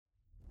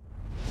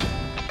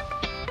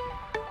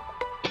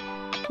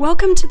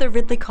Welcome to the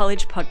Ridley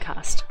College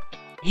podcast.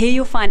 Here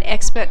you'll find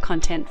expert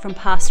content from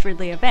past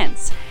Ridley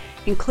events,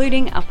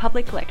 including our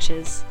public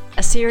lectures,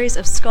 a series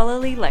of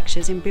scholarly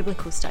lectures in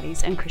biblical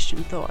studies and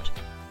Christian thought.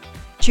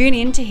 Tune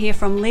in to hear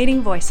from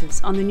leading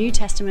voices on the New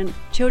Testament,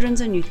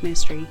 children's and youth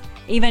ministry,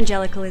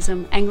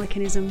 evangelicalism,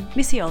 Anglicanism,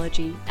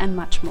 missiology, and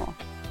much more.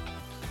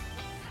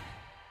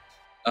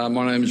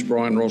 My name is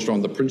Brian Rosner.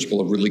 I'm the principal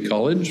of Ridley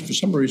College. For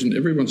some reason,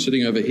 everyone's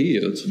sitting over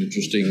here. That's an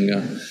interesting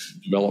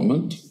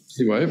development.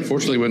 Anyway,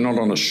 fortunately, we're not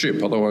on a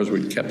ship, otherwise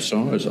we'd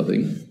capsize, I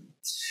think.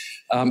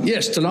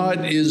 Yes,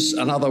 tonight is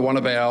another one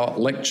of our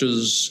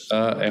lectures,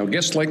 our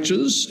guest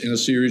lectures in a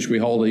series we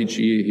hold each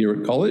year here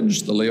at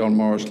college, the Leon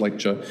Morris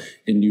Lecture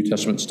in New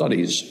Testament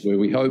Studies, where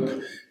we hope,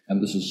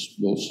 and this is,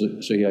 we'll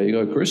see how you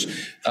go,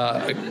 Chris,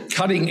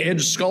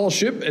 cutting-edge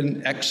scholarship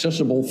in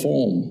accessible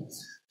form.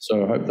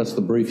 So I hope that's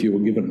the brief you were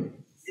given.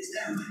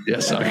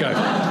 Yes, okay.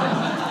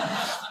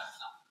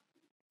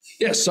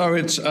 Yes, so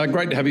it's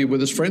great to have you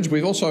with us, friends.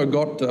 We've also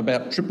got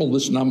about triple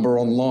this number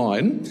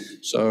online,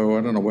 so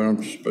I don't know where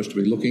I'm supposed to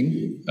be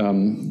looking.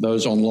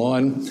 Those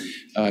online,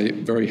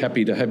 very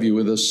happy to have you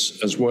with us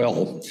as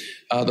well.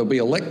 There'll be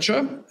a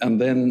lecture,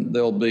 and then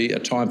there'll be a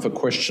time for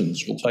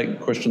questions. We'll take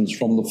questions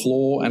from the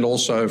floor and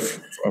also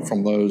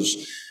from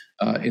those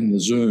in the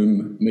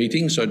Zoom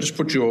meeting. So just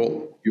put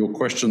your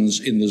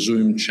questions in the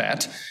Zoom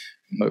chat.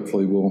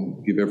 Hopefully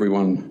we'll give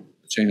everyone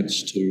a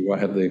chance to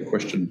have their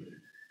question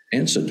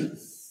answered.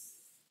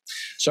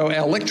 So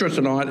our lecturer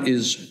tonight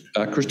is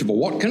Christopher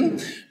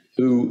Watkin,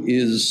 who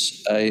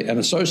is an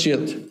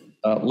associate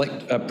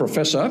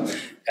professor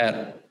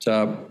at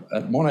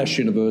Monash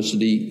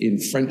University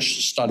in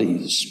French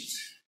Studies.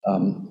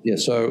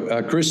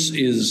 So Chris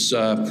is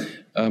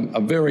a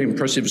very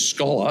impressive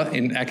scholar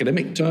in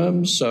academic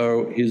terms.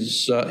 So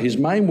his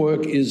main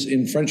work is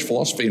in French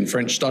philosophy and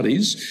French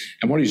studies,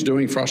 and what he's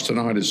doing for us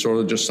tonight is sort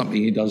of just something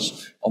he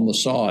does on the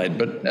side.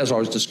 But as I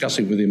was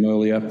discussing with him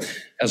earlier,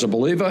 as a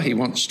believer, he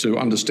wants to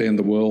understand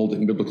the world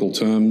in biblical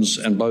terms,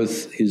 and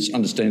both his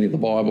understanding of the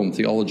Bible and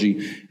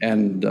theology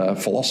and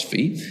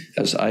philosophy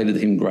has aided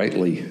him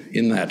greatly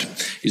in that.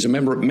 He's a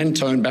member of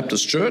Mentone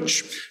Baptist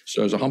Church,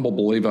 so as a humble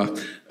believer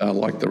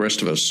like the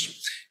rest of us.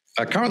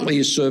 Currently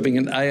he's serving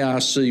an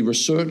ARC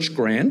research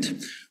grant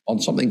on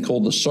something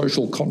called the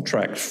social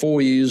contract,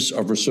 4 years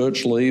of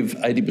research leave,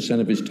 80%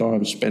 of his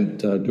time spent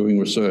doing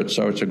research.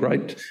 So it's a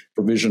great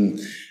provision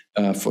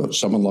for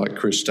someone like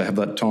Chris to have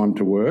that time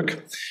to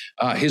work.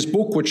 His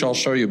book, which I'll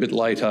show you a bit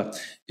later,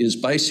 is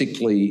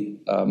basically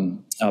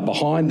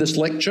behind this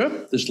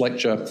lecture. This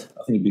lecture,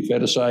 I think it'd be fair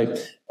to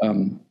say,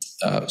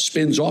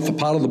 spins off a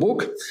part of the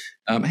book.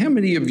 How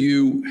many of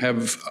you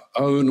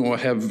own or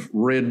have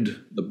read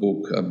the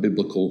book,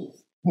 Biblical?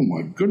 Oh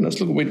my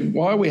goodness, look,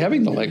 why are we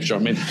having the lecture? I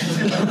mean,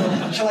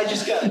 shall I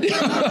just go?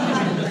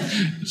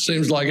 It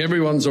seems like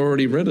everyone's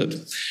already read it.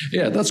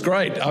 Yeah, that's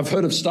great. I've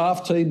heard of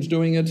staff teams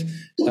doing it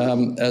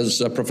as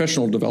a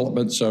professional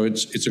development, so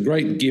it's a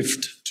great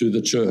gift to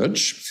the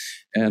church,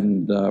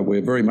 and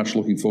we're very much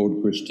looking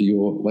forward, Chris, to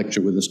your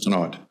lecture with us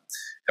tonight.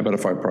 How about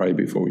if I pray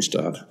before we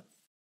start?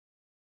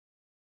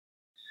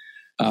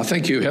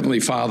 Thank you,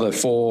 Heavenly Father,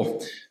 for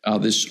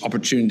this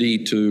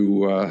opportunity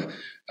to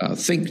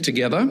think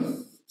together.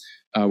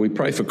 We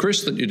pray for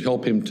Chris that you'd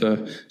help him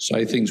to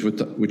say things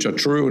which are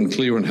true and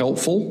clear and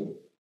helpful.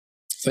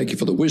 Thank you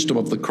for the wisdom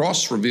of the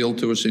cross revealed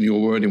to us in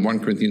your word in 1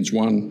 Corinthians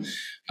 1.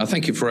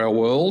 Thank you for our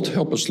world.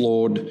 Help us,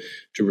 Lord,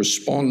 to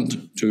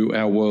respond to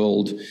our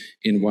world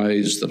in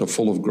ways that are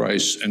full of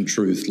grace and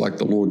truth, like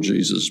the Lord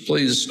Jesus.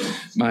 Please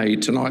may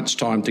tonight's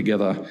time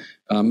together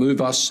move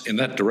us in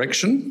that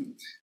direction.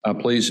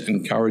 Please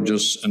encourage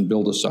us and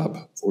build us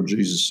up for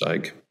Jesus'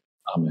 sake.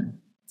 Amen.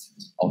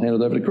 I'll hand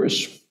it over to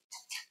Chris.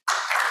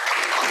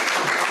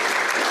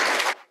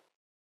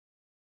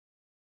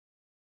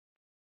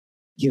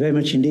 Thank you very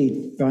much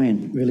indeed,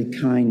 Brian. Really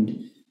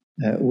kind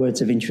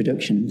words of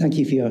introduction. Thank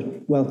you for your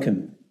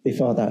welcome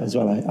before that as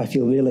well. I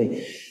feel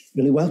really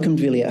welcomed,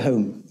 really at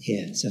home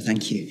here, so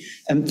thank you.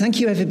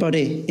 Thank you,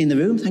 everybody in the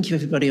room. Thank you,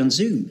 everybody on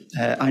Zoom.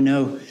 I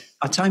know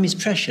our time is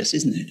precious,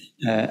 isn't it?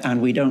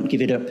 And we don't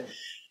give it up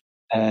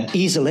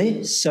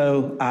easily,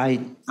 so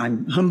I'm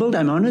humbled,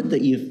 I'm honoured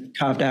that you've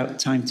carved out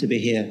time to be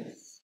here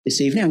this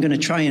evening. I'm going to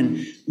try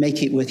and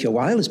make it worth your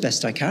while as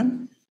best I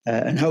can,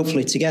 and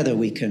hopefully together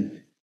we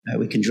can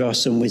draw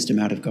some wisdom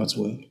out of God's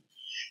word.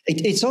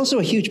 It's also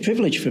a huge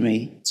privilege for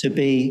me to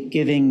be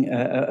giving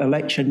a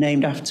lecture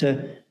named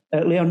after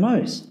Leon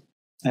Morris.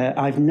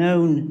 I've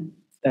known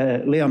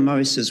Leon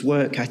Morris's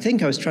work, I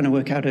think I was trying to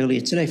work out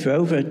earlier today, for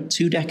over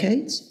 2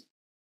 decades.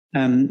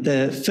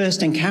 The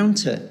first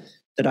encounter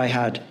that I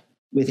had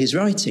with his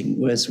writing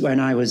was when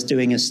I was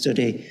doing a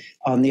study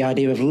on the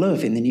idea of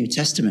love in the New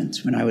Testament,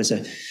 when I was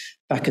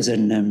back as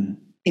an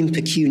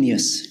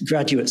impecunious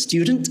graduate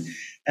student.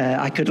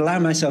 I could allow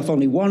myself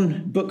only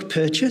one book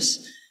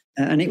purchase,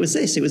 and it was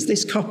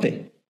this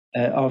copy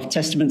of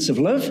Testaments of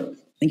Love.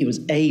 I think it was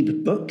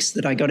Abe Books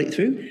that I got it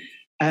through.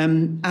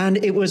 And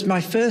it was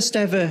my first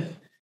ever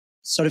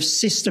sort of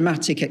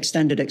systematic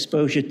extended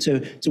exposure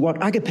to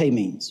what agape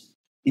means.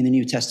 in the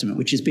New Testament,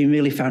 which has been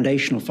really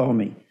foundational for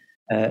me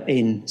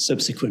in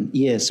subsequent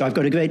years. So I've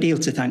got a great deal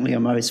to thank Leo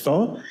Morris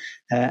for,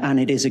 and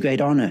it is a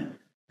great honour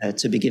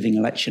to be giving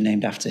a lecture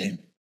named after him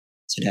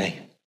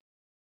today.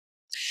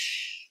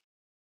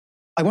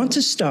 I want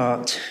to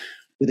start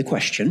with a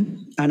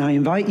question, and I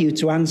invite you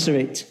to answer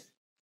it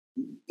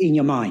in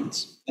your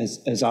minds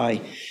as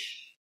I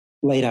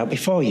laid out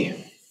before you.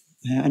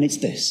 And it's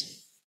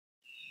this.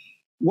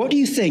 What do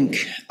you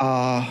think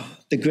are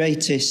the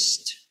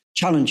greatest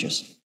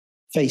challenges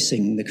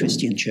facing the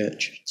Christian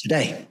church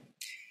today?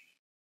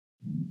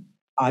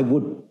 I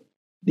would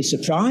be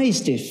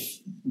surprised if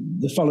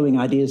the following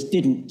ideas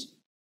didn't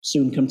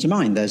soon come to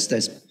mind.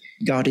 There's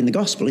guarding the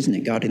gospel, isn't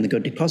it? Guarding the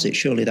good deposit.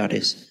 Surely that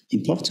is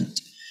important.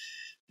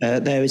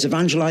 There is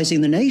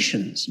evangelizing the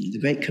nations, the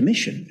Great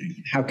Commission.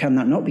 How can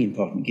that not be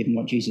important, given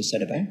what Jesus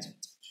said about it?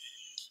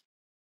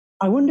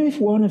 I wonder if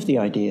one of the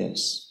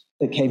ideas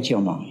that came to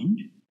your mind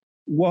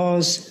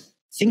was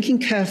thinking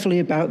carefully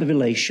about the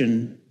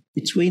relation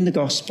between the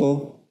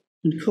gospel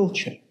and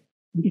culture.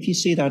 And if you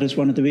see that as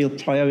one of the real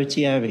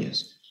priority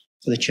areas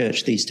for the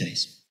church these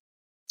days.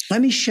 Let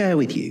me share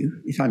with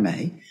you, if I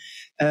may,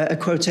 a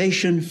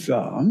quotation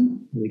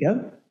from, here we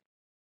go,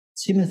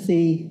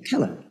 Timothy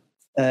Keller.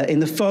 In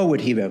the foreword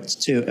he wrote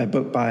to a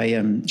book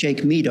by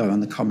Jake Meador on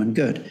the common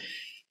good.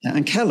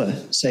 And Keller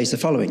says the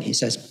following. He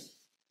says,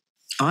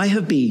 I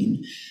have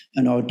been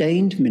an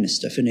ordained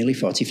minister for nearly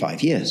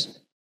 45 years.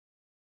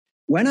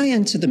 When I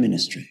entered the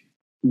ministry,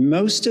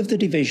 most of the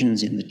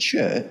divisions in the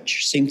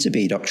church seemed to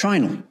be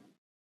doctrinal.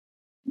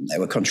 There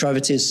were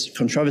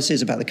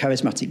controversies about the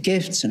charismatic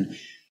gifts and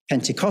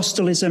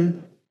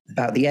Pentecostalism,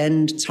 about the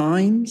end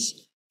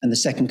times and the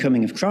second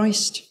coming of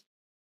Christ,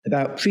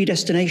 about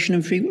predestination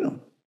and free will,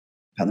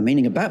 about the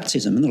meaning of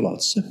baptism and the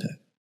Lord's Supper.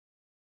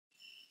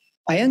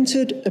 I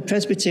entered a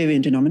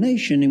Presbyterian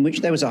denomination in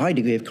which there was a high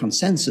degree of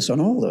consensus on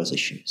all those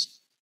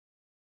issues.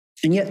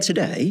 And yet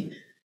today,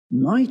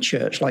 my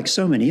church, like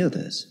so many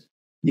others,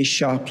 is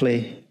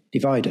sharply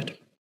divided,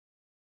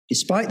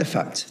 despite the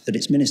fact that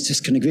its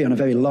ministers can agree on a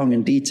very long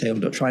and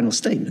detailed doctrinal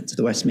statement to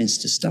the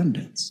Westminster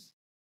Standards.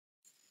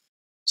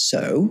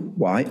 So,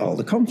 why all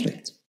the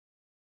conflict?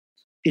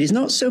 It is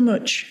not so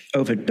much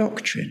over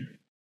doctrine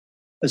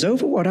as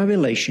over what our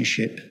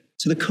relationship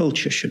to the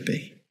culture should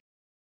be.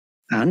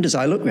 And as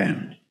I look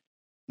round,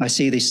 I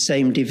see this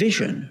same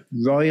division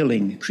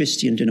roiling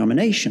Christian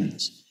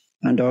denominations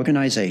and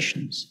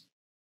organizations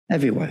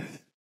everywhere.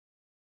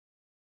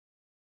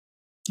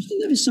 I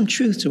think there is some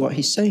truth to what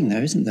he's saying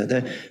there, isn't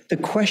there? The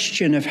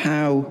question of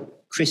how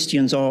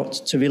Christians ought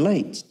to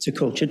relate to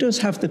culture does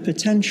have the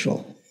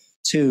potential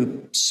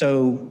to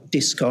sow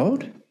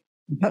discord,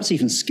 perhaps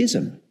even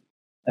schism,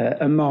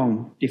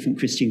 among different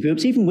Christian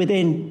groups, even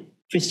within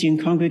Christian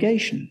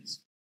congregations.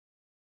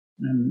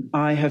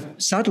 I have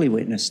sadly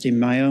witnessed in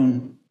my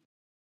own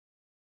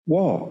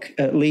walk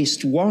at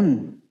least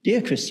one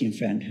dear Christian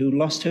friend who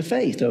lost her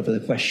faith over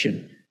the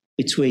question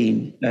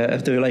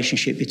of the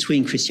relationship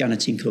between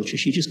Christianity and culture.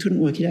 She just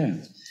couldn't work it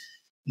out,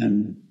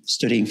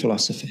 studying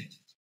philosophy.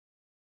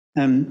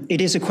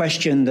 It is a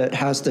question that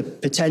has the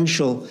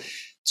potential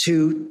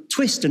to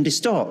twist and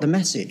distort the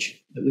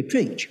message that we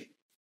preach.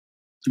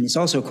 And it's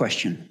also a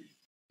question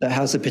that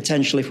has the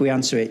potential, if we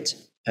answer it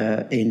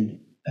in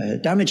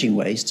damaging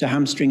ways, to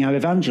hamstring our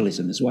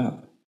evangelism as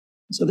well.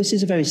 So this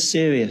is a very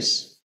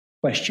serious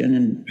question,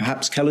 and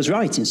perhaps Keller's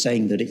right in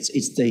saying that it's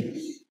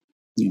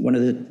one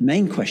of the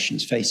main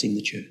questions facing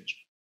the church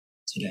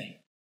today.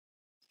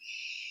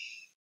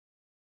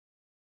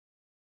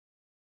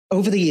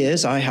 Over the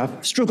years, I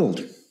have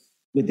struggled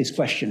with this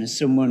question as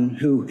someone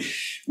who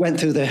went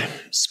through the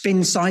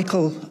spin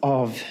cycle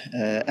of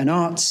an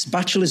arts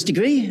bachelor's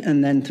degree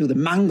and then through the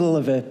mangle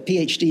of a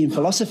PhD in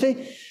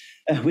philosophy,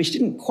 which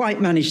didn't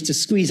quite manage to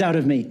squeeze out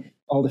of me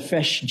all the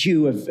fresh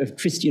dew of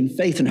Christian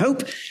faith and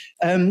hope.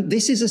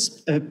 This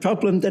is a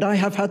problem that I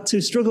have had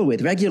to struggle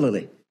with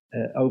regularly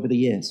over the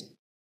years.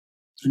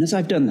 And as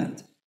I've done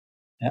that,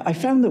 I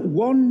found that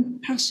one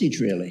passage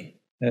really,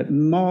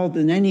 more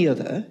than any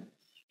other,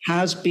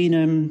 has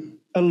been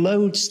a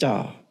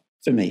lodestar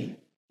for me,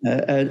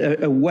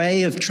 a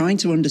way of trying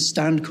to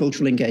understand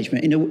cultural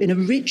engagement in a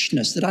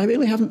richness that I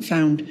really haven't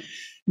found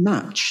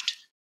matched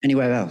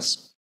anywhere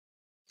else.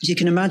 As you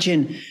can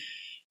imagine,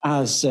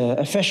 as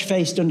a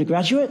fresh-faced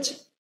undergraduate,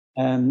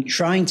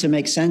 trying to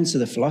make sense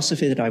of the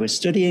philosophy that I was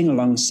studying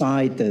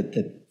alongside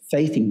the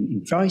faith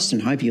in Christ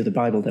and high view of the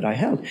Bible that I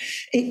held,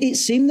 it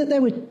seemed that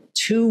there were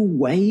two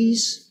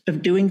ways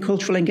of doing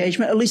cultural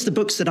engagement, at least the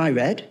books that I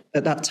read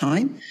at that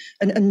time,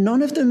 and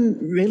neither of them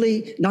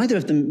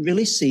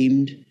really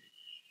seemed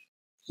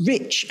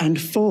rich and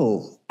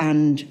full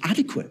and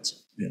adequate,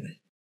 really.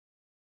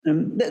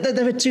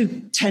 There are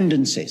two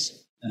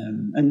tendencies,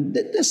 and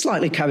they're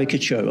slightly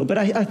caricatural, but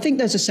I think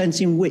there's a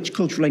sense in which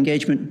cultural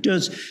engagement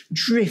does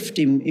drift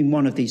in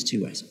one of these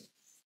two ways.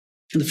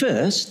 And the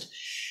first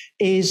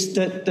is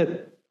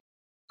that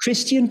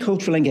Christian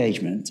cultural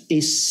engagement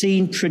is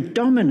seen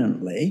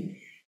predominantly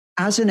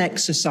as an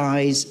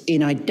exercise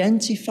in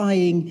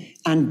identifying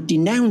and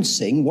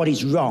denouncing what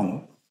is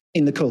wrong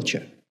in the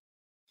culture.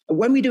 But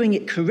when we're doing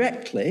it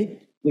correctly,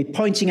 we're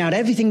pointing out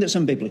everything that's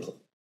unbiblical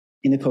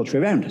in the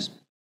culture around us.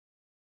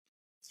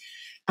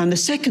 And the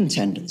second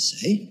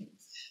tendency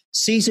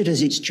sees it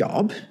as its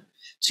job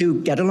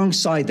to get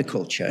alongside the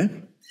culture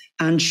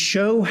and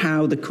show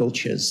how the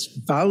culture's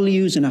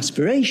values and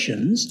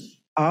aspirations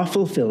are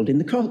fulfilled in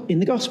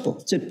the gospel,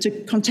 to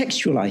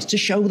contextualize, to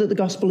show that the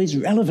gospel is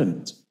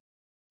relevant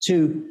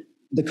to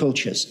the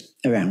cultures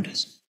around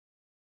us.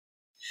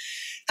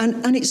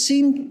 And it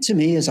seemed to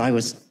me, as I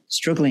was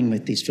struggling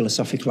with these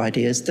philosophical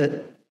ideas,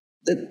 that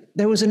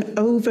there was an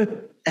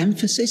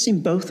overemphasis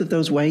in both of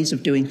those ways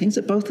of doing things,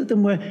 that both of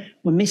them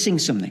were missing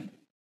something.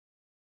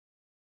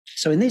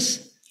 So in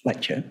this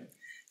lecture,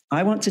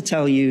 I want to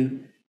tell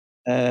you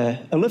a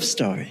love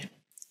story,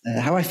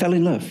 how I fell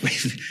in love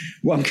with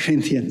 1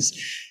 Corinthians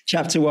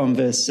chapter 1,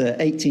 verse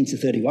 18 to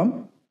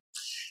 31.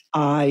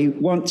 I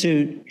want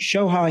to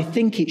show how I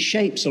think it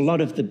shapes a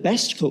lot of the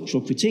best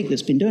cultural critique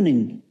that's been done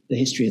in the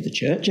history of the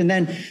church. And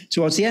then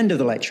towards the end of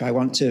the lecture, I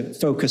want to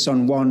focus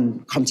on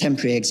one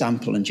contemporary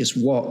example and just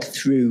walk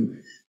through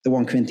the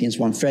 1 Corinthians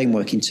 1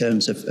 framework in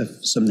terms of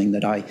something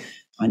that I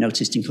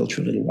noticed in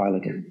culture a little while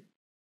ago.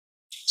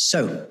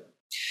 So,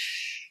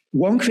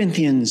 1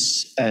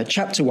 Corinthians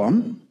chapter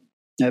 1,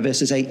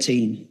 verses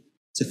 18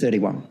 to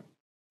 31.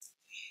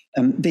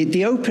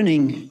 The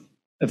opening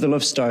of the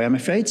love story, I'm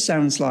afraid,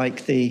 sounds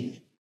like the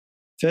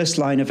first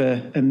line of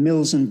a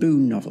Mills and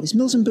Boon novel. Is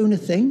Mills and Boon a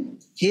thing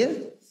here?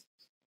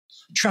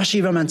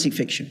 Trashy romantic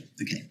fiction.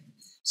 Okay,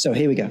 so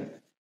here we go.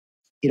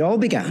 It all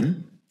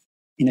began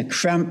in a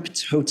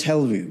cramped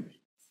hotel room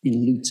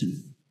in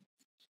Luton.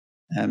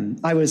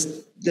 I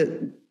was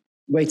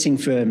waiting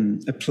for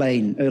a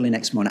plane early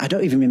next morning. I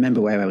don't even remember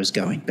where I was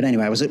going. But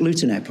anyway, I was at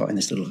Luton Airport in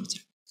this little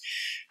hotel.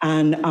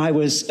 And I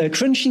was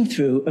crunching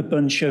through a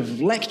bunch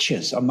of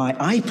lectures on my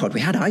iPod. We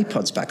had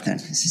iPods back then.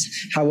 This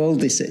is how old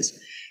this is.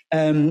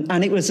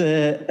 And it was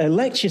a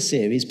lecture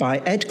series by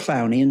Ed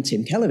Clowney and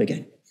Tim Keller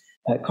again,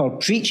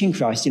 called Preaching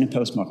Christ in a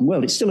Postmodern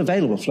World. It's still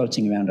available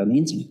floating around on the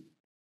internet.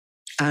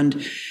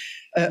 And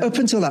up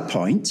until that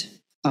point,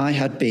 I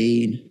had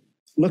been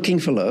looking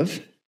for love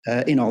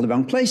in all the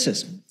wrong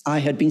places. I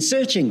had been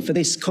searching for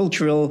this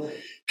cultural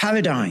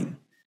paradigm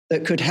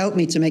that could help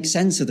me to make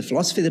sense of the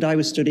philosophy that I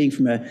was studying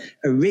from a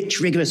rich,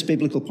 rigorous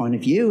biblical point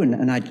of view.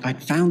 And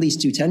I'd found these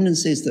two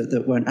tendencies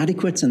that weren't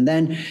adequate. And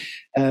then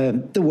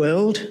the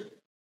world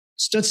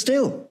stood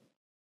still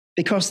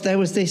because there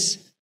was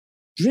this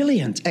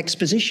brilliant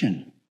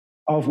exposition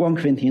of 1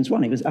 Corinthians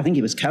 1. I think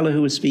it was Keller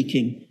who was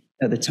speaking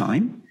at the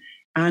time.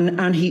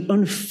 And he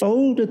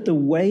unfolded the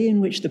way in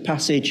which the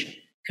passage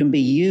can be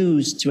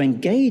used to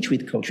engage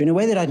with culture in a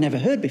way that I'd never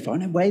heard before,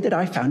 in a way that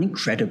I found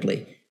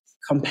incredibly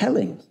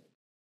compelling.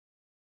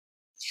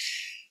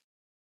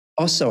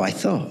 Also, I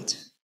thought,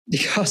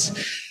 because,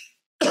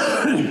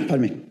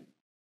 pardon me,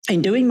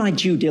 in doing my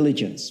due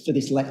diligence for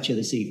this lecture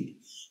this evening,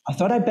 I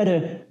thought I'd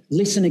better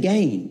listen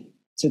again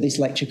to this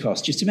lecture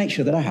course just to make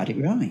sure that I had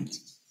it right.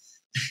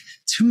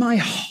 To my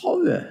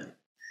horror,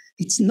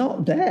 it's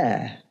not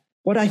there.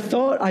 What I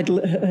thought I'd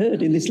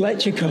heard in this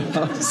lecture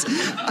course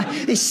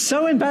is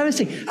so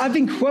embarrassing. I've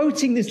been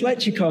quoting this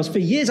lecture course for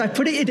years. I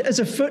put it as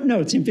a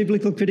footnote in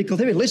Biblical Critical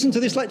Theory. Listen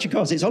to this lecture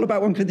course. It's all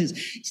about 1 Corinthians.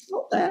 It's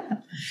not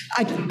there.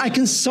 I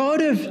can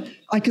sort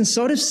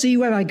of see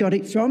where I got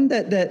it from.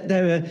 That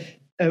there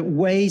are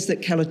ways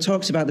that Keller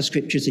talks about the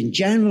scriptures in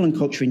general and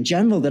culture in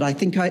general that I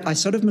think I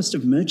sort of must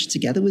have merged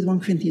together with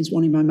 1 Corinthians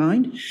 1 in my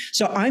mind.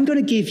 So I'm going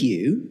to give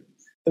you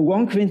the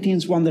 1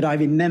 Corinthians 1 that I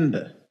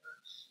remember,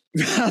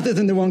 rather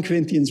than the 1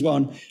 Corinthians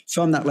 1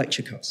 from that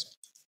lecture course.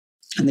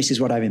 And this is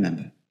what I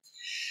remember.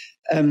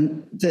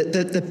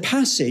 The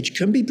passage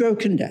can be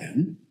broken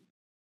down.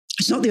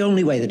 It's not the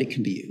only way that it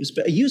can be used,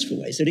 but a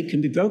useful way is that it can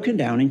be broken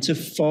down into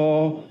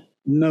 4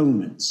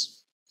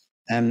 moments.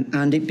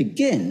 And it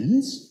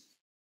begins,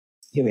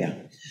 here we are.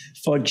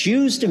 For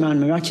Jews demand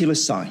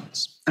miraculous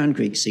signs, and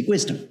Greeks seek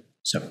wisdom.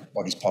 So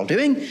what is Paul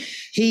doing?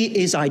 He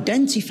is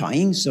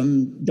identifying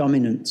some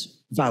dominant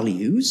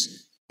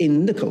values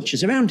in the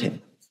cultures around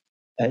him.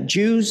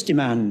 Jews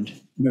demand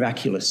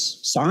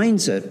miraculous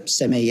signs,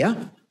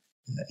 semeia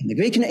in the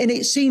Greek, and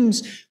it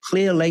seems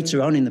clear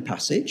later on in the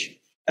passage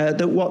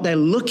that what they're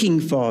looking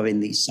for in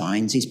these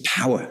signs is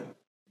power,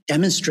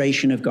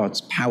 demonstration of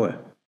God's power.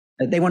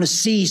 They want to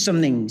see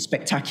something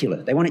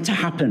spectacular. They want it to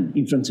happen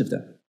in front of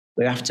them.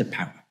 They're after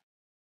power.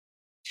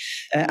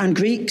 And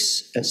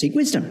Greeks seek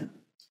wisdom,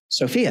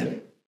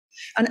 Sophia.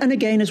 And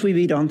again, as we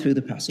read on through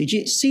the passage,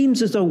 it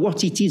seems as though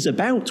what it is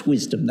about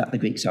wisdom that the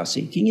Greeks are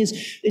seeking is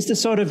the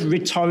sort of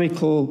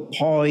rhetorical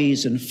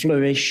poise and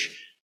flourish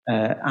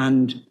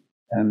and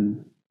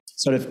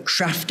sort of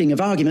crafting of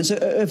arguments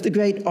of the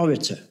great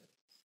orator.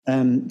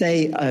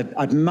 They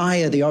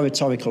admire the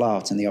oratorical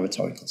art and the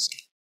oratorical skill.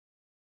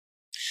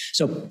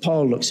 So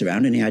Paul looks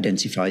around and he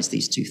identifies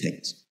these two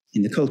things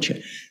in the culture.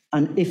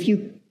 And if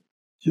you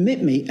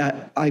permit me,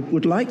 I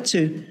would like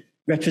to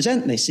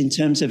represent this in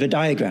terms of a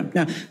diagram.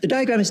 Now, the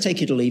diagram is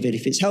take it or leave it.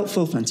 If it's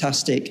helpful,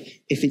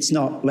 fantastic. If it's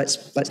not,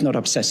 let's not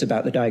obsess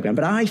about the diagram.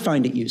 But I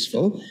find it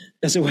useful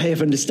as a way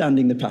of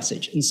understanding the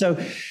passage. And so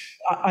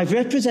I've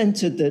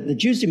represented the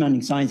Jews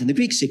demanding signs and the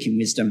Greeks seeking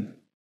wisdom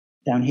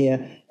down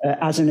here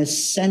as an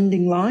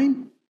ascending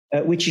line,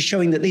 which is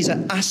showing that these are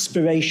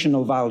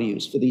aspirational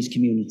values for these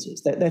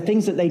communities. They're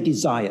things that they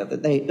desire,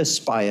 that they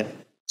aspire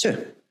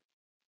to.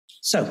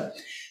 So,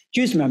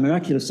 Jews demand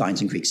miraculous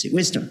signs and Greeks seek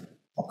wisdom.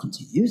 Paul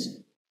continues.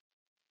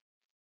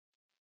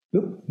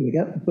 Here we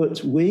go.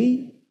 But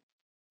we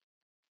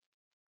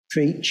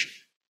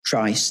preach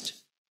Christ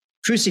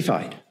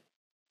crucified.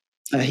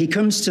 He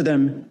comes to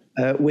them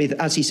with,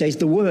 as he says,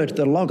 the word,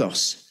 the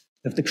logos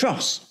of the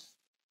cross.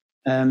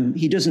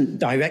 He doesn't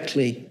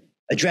directly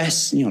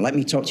address, let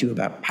me talk to you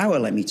about power,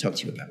 let me talk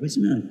to you about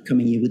wisdom. I'm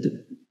coming to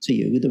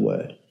you with the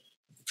word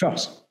of the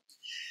cross.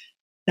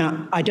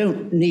 Now, I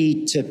don't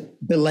need to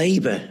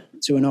belabor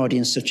to an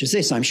audience such as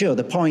this, I'm sure,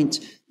 the point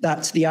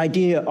that the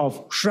idea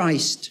of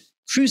Christ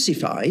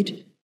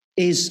crucified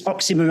is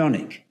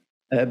oxymoronic,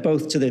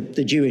 both to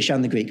the Jewish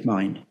and the Greek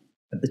mind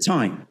at the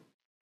time.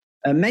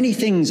 Many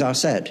things are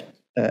said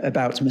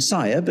about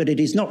Messiah, but it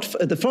is not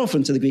at the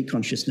forefront of the Greek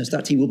consciousness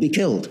that he will be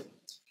killed.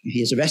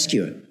 He is a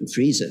rescuer who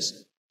frees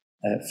us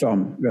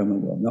from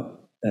Roman rule,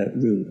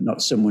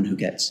 not someone who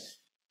gets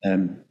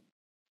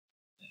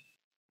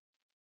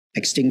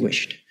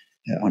extinguished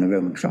on a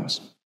Roman cross.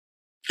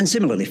 And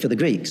similarly for the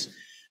Greeks,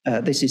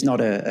 this is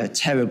not a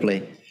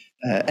terribly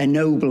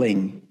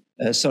ennobling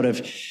sort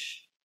of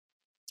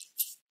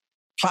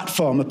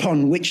platform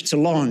upon which to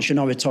launch an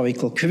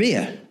oratorical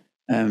career.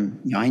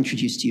 I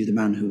introduced to you the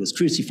man who was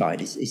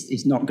crucified.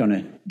 Is not going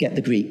to get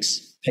the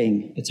Greeks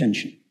paying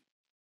attention.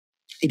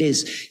 It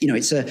is,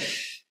 it's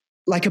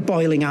like a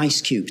boiling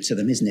ice cube to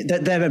them, isn't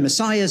it? There are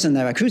messiahs and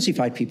there are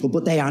crucified people,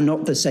 but they are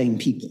not the same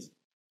people.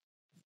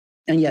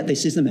 And yet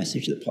this is the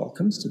message that Paul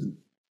comes to them.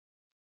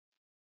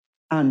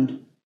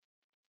 And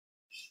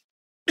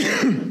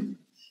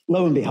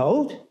lo and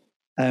behold,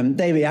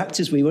 they react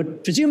as we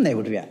would presume they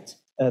would react.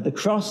 The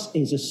cross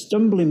is a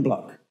stumbling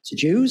block to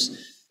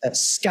Jews.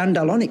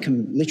 Scandalon, it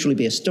can literally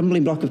be a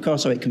stumbling block, of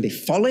course, or it can be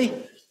folly,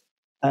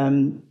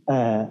 and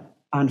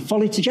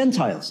folly to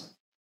Gentiles.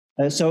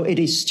 So it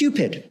is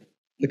stupid,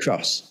 the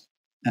cross,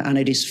 and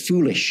it is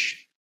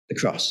foolish, the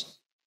cross.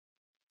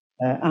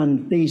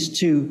 And these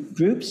two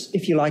groups,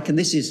 if you like, and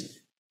this is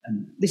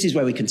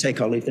where we can take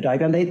or leave the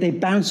diagram, they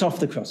bounce off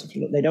the cross, if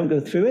you look. They don't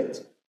go through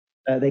it.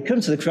 They come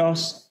to the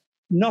cross,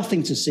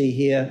 nothing to see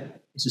here.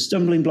 It's a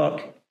stumbling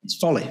block, it's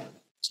folly.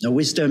 There's no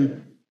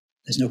wisdom,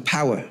 there's no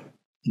power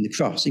in the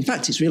cross. In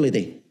fact, it's really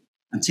the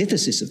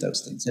antithesis of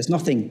those things. There's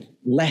nothing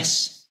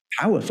less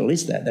powerful,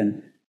 is there,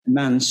 than a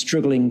man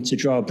struggling to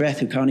draw breath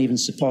who can't even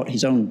support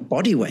his own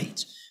body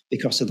weight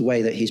because of the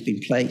way that he's been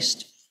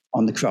placed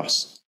on the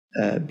cross,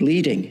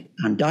 bleeding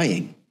and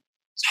dying.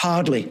 It's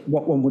hardly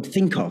what one would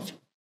think of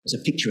as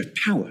a picture of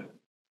power.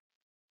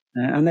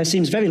 And there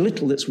seems very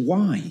little that's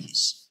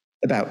wise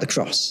about the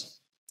cross.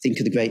 Think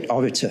of the great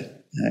orator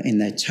in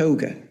their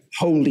toga,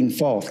 holding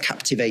forth,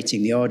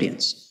 captivating the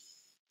audience.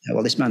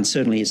 Well, this man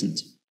certainly isn't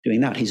doing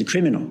that. He's a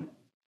criminal,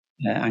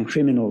 and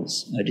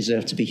criminals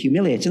deserve to be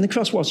humiliated. And the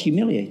cross was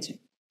humiliating,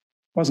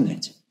 wasn't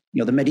it?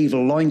 The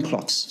medieval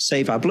loincloths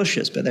save our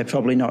blushes, but they're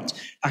probably not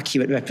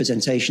accurate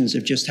representations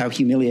of just how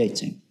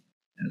humiliating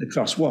the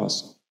cross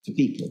was for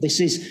people. This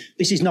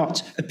is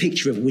not a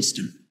picture of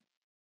wisdom.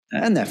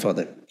 And therefore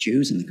the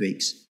Jews and the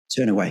Greeks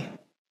turn away.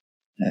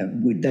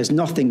 There's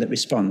nothing that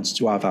responds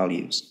to our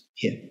values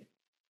here.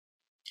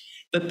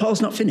 But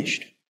Paul's not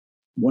finished,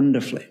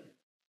 wonderfully.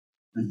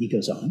 And he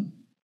goes on.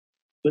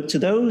 But to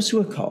those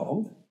who are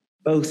called,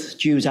 both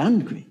Jews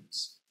and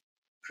Greeks,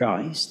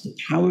 Christ, the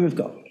power of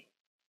God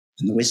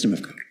and the wisdom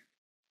of God.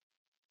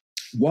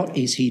 What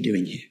is he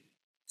doing here?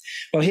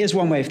 Well, here's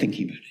one way of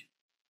thinking about it.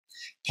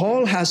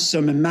 Paul has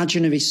some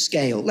imaginary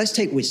scale. Let's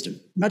take wisdom,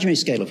 imaginary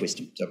scale of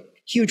wisdom. So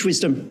huge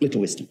wisdom, little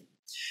wisdom.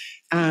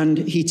 And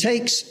he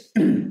takes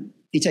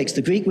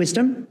the Greek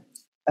wisdom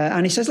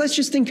and he says, let's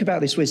just think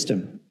about this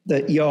wisdom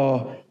that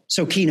you're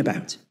so keen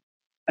about.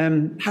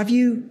 Have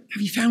you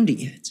found it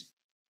yet?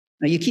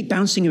 Now, you keep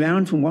bouncing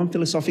around from one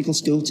philosophical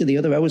school to the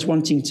other, always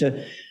wanting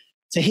to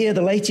hear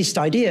the latest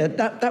idea.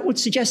 That would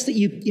suggest that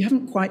you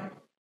haven't quite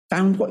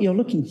found what you're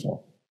looking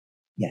for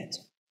yet.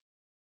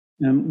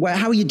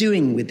 How are you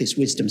doing with this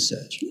wisdom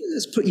search?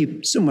 Let's put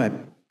you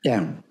somewhere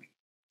down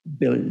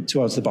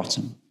towards the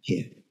bottom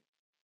here.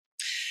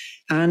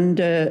 And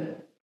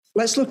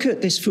let's look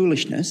at this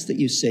foolishness that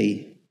you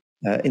see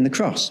in the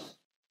cross.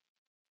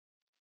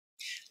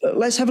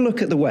 Let's have a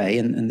look at the way,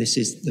 and this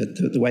is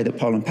the way that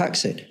Paul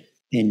unpacks it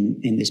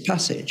in this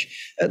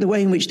passage, the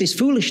way in which this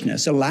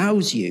foolishness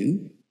allows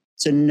you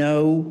to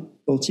know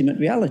ultimate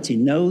reality,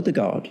 know the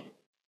God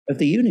of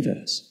the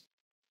universe.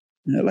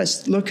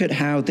 Let's look at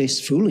how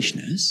this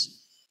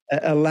foolishness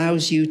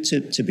allows you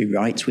to be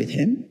right with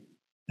him,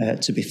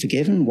 to be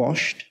forgiven,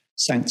 washed,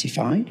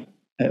 sanctified,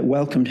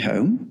 welcomed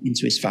home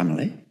into his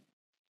family.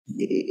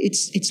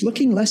 It's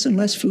looking less and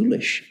less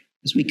foolish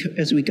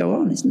as we go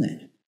on, isn't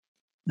it?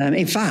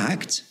 In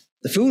fact,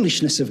 the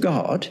foolishness of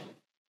God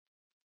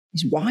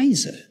is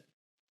wiser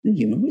than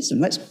human wisdom.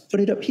 Let's put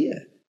it up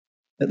here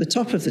at the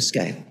top of the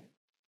scale.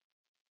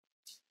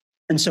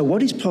 And so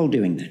what is Paul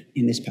doing then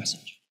in this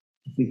passage?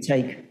 If we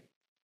take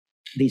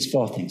these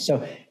four things.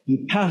 So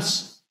you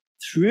pass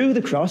through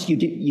the cross,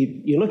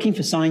 you're looking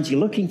for signs, you're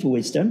looking for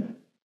wisdom.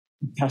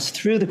 You pass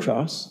through the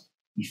cross,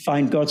 you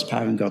find God's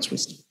power and God's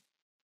wisdom.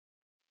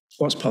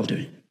 What's Paul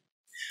doing?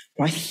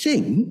 Well, I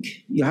think,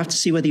 you'll have to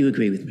see whether you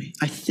agree with me,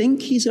 I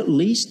think he's at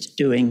least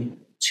doing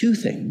two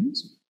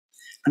things,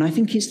 and I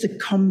think it's the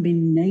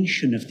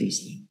combination of these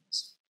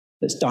things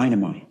that's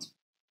dynamite,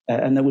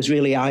 and that was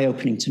really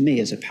eye-opening to me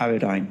as a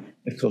paradigm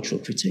of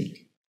cultural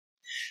critique.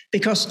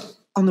 Because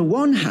on the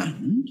one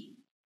hand,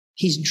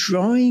 he's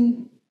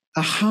drawing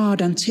a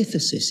hard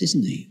antithesis,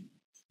 isn't he,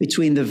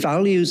 between the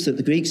values that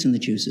the Greeks and the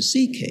Jews are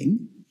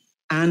seeking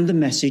and the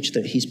message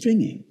that he's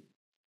bringing.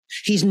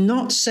 He's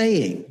not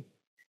saying,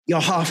 you're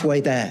halfway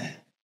there.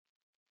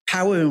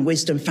 Power and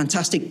wisdom,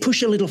 fantastic.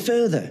 Push a little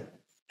further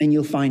and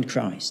you'll find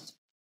Christ.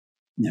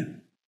 No.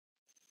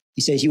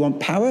 He says, you want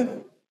power?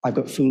 I've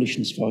got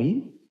foolishness for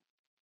you.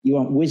 You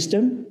want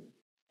wisdom?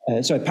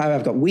 Power,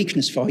 I've got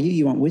weakness for you.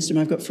 You want wisdom?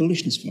 I've got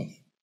foolishness for you.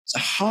 It's a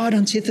hard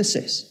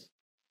antithesis,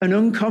 an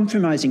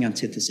uncompromising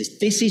antithesis.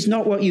 This is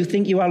not what you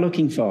think you are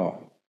looking for.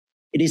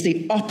 It is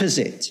the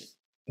opposite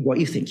of what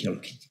you think you're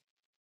looking for.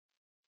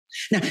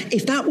 Now,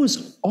 if that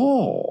was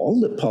all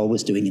that Paul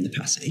was doing in the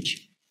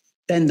passage,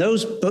 then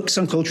those books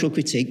on cultural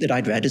critique that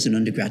I'd read as an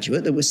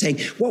undergraduate that were saying,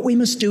 what we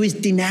must do is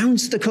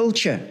denounce the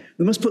culture.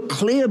 We must put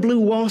clear blue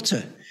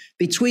water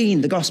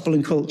between the gospel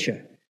and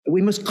culture.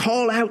 We must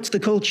call out the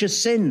culture's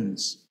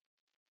sins.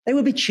 They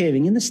would be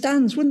cheering in the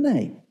stands, wouldn't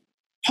they?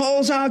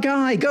 Paul's our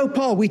guy. Go,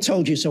 Paul. We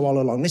told you so all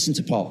along. Listen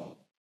to Paul.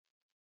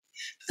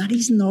 But that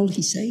isn't all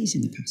he says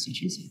in the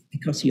passage, is it?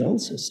 Because he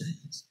also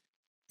says,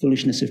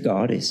 foolishness of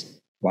God is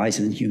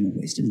wiser than human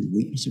wisdom, and the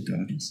weakness of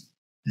God is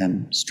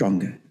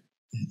stronger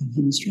than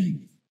human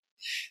strength.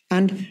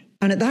 And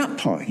at that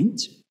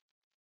point,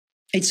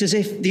 it's as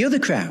if the other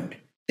crowd,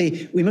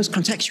 we must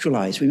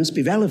contextualize, we must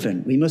be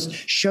relevant, we must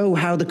show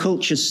how the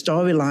culture's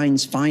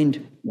storylines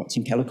find what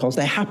Tim Keller calls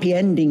their happy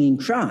ending in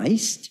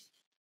Christ.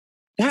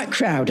 That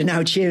crowd are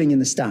now cheering in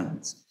the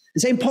stands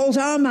and saying, Paul's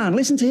our man,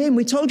 listen to him,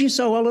 we told you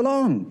so all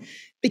along.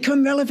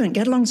 Become relevant,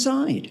 get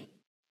alongside.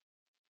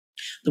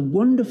 The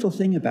wonderful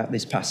thing about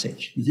this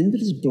passage, the thing that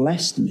has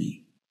blessed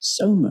me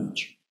so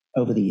much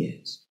over the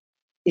years,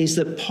 is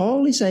that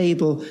Paul is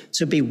able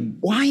to be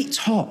white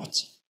hot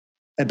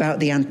about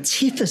the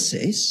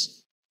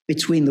antithesis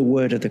between the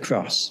word of the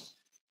cross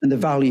and the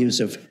values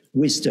of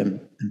wisdom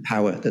and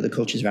power that the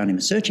cultures around him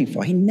are searching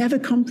for. He never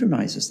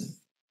compromises them.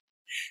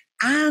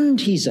 And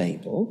he's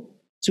able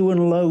to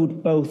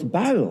unload both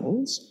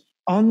barrels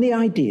on the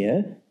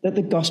idea that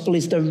the gospel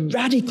is the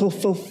radical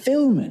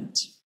fulfillment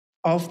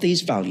of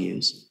these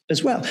values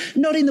as well.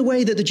 Not in the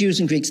way that the Jews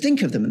and Greeks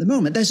think of them at the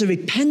moment. There's a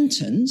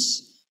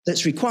repentance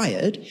that's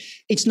required.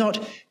 It's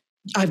not,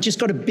 I've just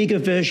got a bigger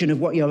version of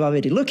what you're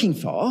already looking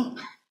for.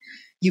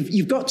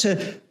 You've got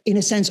to, in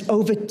a sense,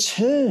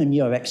 overturn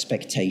your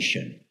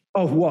expectation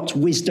of what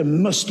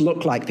wisdom must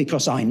look like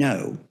because I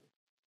know.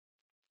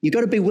 You've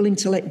got to be willing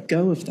to let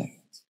go of that.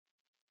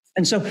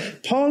 And so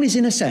Paul is,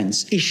 in a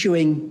sense,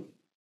 issuing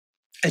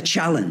a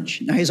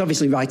challenge. Now, he's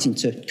obviously writing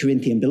to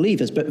Corinthian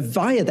believers, but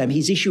via them,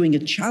 he's issuing a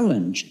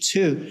challenge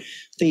to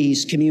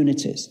these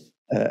communities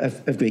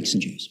of Greeks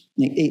and Jews.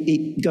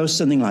 It goes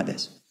something like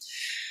this.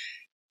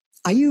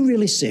 Are you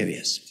really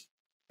serious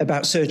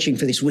about searching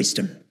for this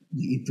wisdom that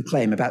you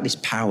proclaim, about this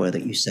power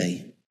that you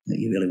say that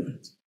you really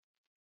want?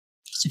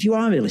 So if you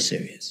are really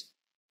serious,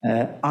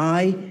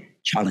 I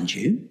challenge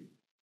you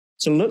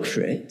to look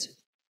for it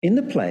in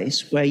the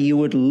place where you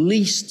would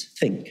least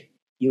think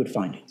you would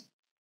find it.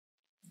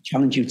 I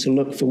challenge you to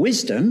look for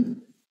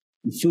wisdom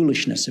and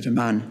foolishness of a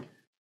man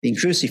being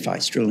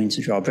crucified, struggling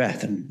to draw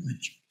breath. And I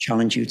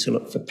challenge you to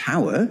look for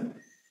power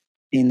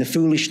in the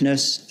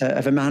foolishness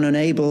of a man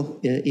unable,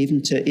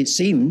 even to, it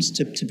seems,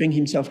 to bring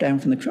himself down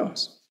from the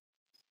cross.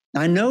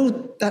 Now, I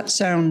know that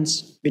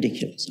sounds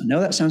ridiculous. I know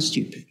that sounds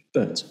stupid,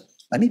 but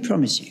let me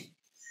promise you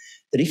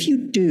that if you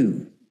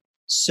do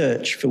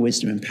search for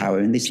wisdom and power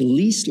in this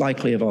least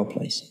likely of all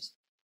places,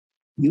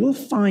 you will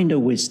find a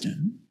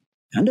wisdom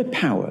and a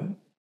power,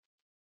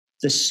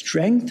 the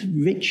strength,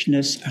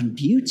 richness, and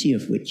beauty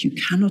of which you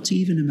cannot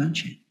even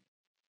imagine.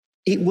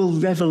 It will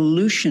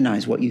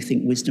revolutionize what you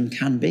think wisdom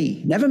can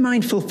be. Never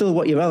mind fulfill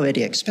what you're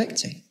already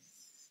expecting.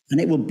 And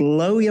it will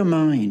blow your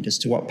mind as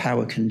to what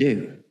power can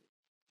do.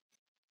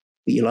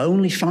 But you'll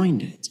only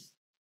find it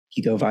if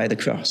you go via the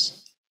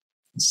cross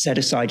and set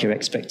aside your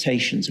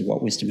expectations of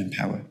what wisdom and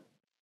power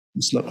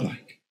must look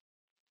like.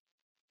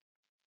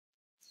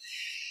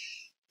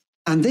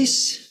 And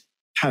this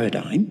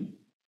paradigm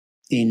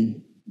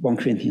in 1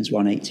 Corinthians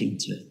 1:18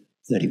 to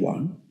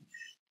 31,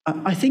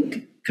 I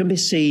think can be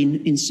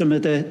seen in some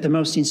of the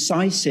most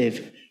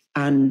incisive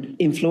and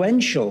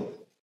influential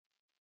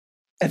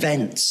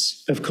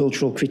events of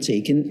cultural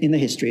critique in the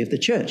history of the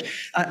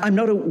church. I'm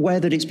not aware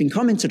that it's been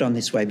commented on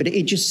this way, but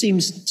it just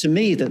seems to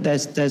me that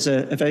there's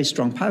a very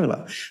strong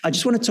parallel. I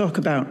just want to talk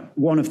about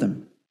one of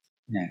them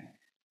now.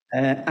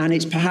 And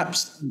it's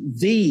perhaps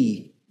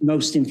the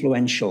most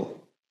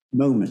influential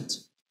moment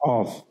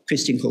of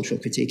Christian cultural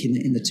critique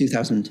in the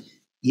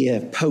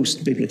 2,000-year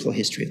post-biblical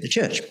history of the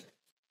church.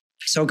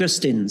 It's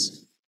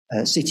Augustine's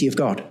City of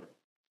God.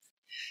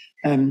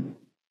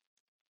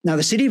 Now,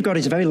 the City of God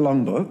is a very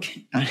long book,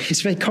 and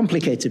it's a very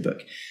complicated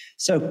book.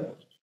 So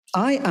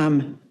I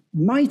am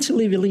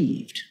mightily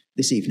relieved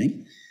this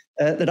evening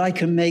that I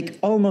can make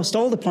almost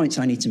all the points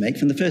I need to make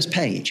from the first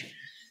page.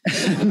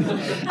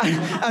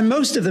 and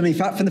most of them, in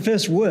fact, from the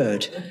first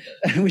word,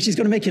 which is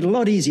going to make it a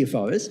lot easier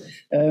for us,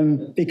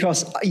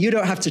 because you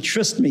don't have to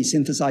trust me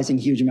synthesizing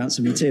huge amounts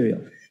of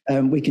material.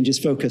 We can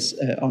just focus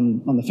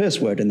on the first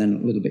word and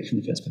then a little bit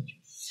from the first page.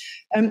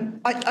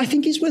 I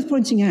think it's worth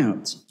pointing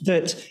out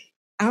that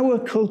our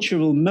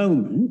cultural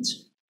moment,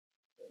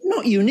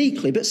 not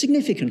uniquely, but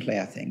significantly,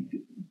 I think,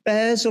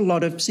 bears a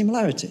lot of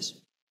similarities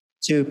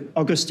to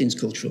Augustine's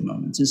cultural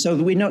moment. And so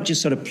we're not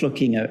just sort of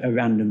plucking a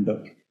random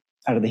book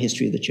out of the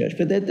history of the church,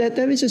 but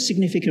there is a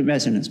significant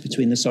resonance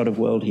between the sort of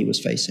world he was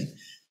facing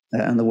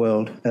and the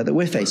world that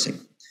we're facing.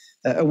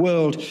 A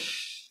world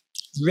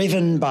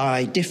driven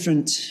by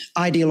different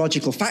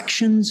ideological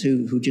factions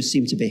who just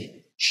seem to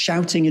be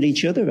shouting at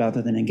each other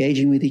rather than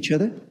engaging with each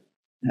other.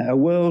 A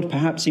world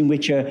perhaps in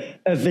which a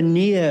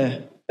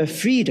veneer of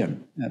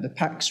freedom, the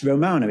Pax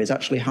Romana, is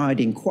actually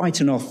hiding quite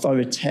an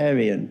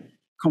authoritarian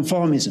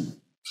conformism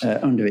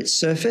under its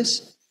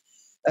surface.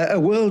 A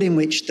world in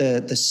which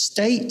the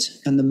state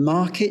and the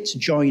market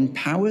join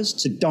powers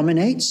to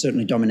dominate,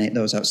 certainly dominate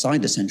those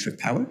outside the centre of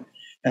power,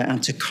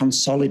 and to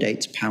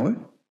consolidate power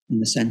in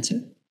the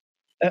centre.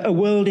 A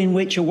world in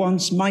which a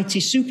once mighty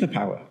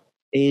superpower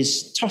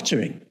is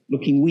tottering,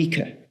 looking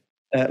weaker,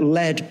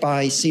 led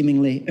by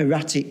seemingly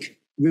erratic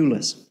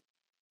rulers.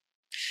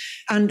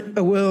 And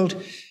a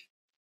world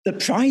that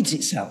prides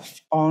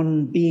itself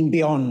on being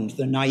beyond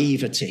the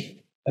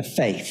naivety of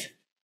faith,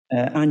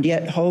 and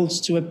yet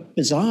holds to a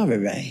bizarre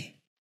array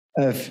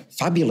of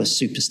fabulous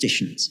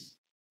superstitions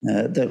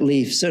that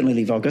certainly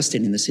leave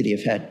Augustine in the City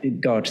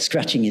of God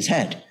scratching his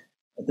head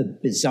at the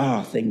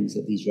bizarre things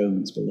that these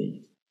Romans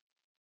believed.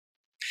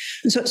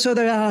 And so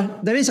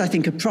there is, I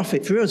think, a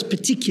profit for us,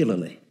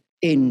 particularly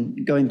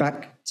in going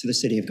back to the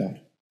City of God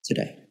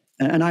today.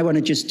 And I want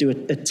to just do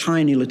a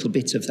tiny little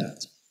bit of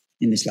that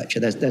in this lecture.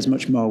 There's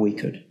much more we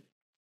could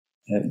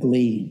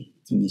glean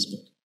from this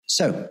book.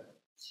 So,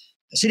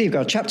 City of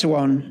God,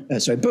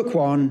 book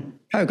 1,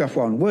 paragraph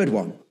 1, word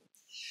 1.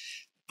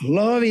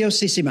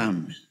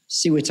 Gloriosissimam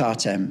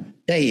civitatem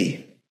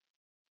Dei.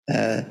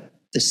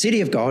 The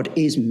City of God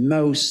is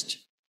most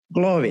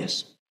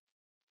glorious.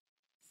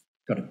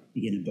 Got to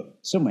begin a book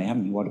somewhere,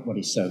 haven't you? What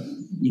is so,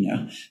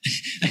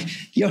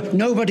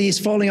 nobody is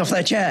falling off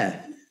their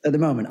chair at the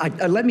moment.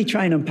 Let me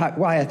try and unpack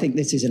why I think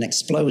this is an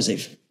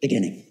explosive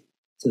beginning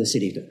to the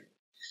City of God.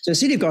 So the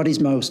City of God is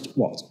most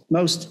what?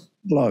 Most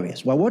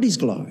glorious. Well, what is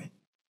glory?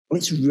 Well,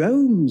 it's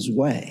Rome's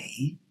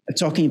way of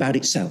talking about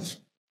itself.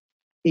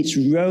 It's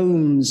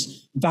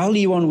Rome's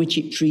value on which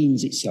it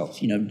preens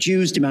itself.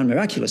 Jews demand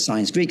miraculous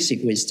signs, Greeks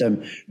seek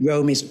wisdom.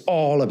 Rome is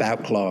all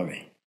about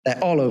glory.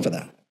 They're all over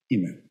that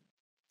in Rome.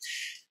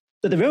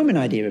 But the Roman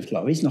idea of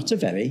glory is not a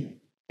very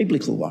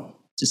biblical one,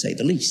 to say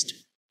the least.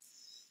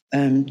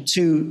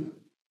 To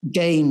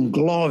gain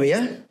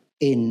gloria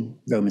in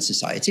Roman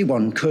society,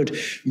 one could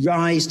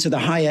rise to the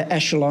higher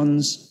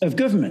echelons of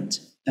government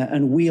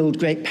and wield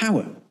great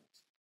power.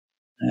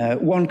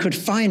 One could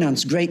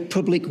finance great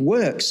public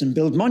works and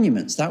build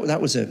monuments.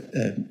 That was a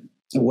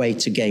way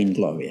to gain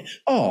gloria.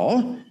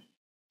 Or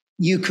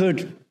you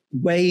could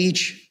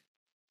wage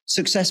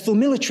successful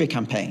military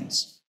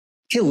campaigns,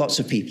 kill lots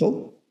of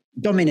people,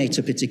 dominate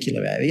a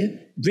particular area,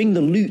 bring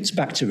the loot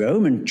back to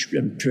Rome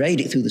and parade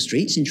it through the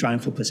streets in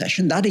triumphal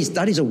procession. That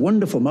is a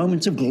wonderful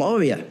moment of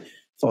gloria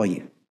for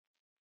you.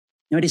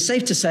 Now, it is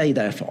safe to say,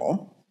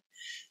 therefore,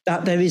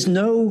 that there is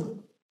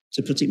no,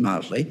 to put it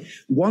mildly,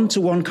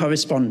 one-to-one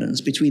correspondence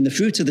between the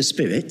fruit of the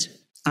Spirit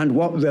and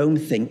what Rome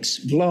thinks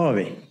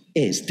glory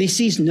is. This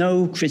is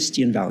no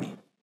Christian value.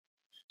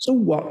 So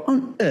what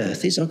on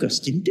earth is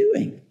Augustine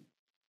doing?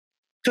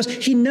 Because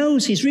he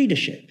knows his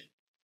readership.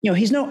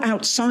 He's no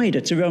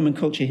outsider to Roman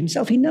culture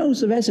himself. He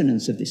knows the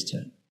resonance of this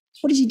term.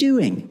 What is he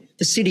doing?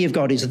 The City of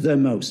God is the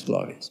most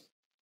glorious.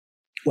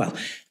 Well,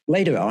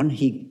 later on,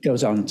 he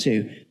goes on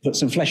to put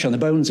some flesh on the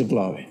bones of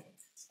glory.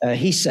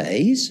 He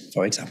says,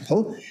 for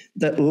example,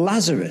 that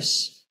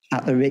Lazarus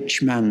at the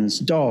rich man's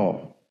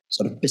door,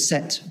 sort of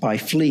beset by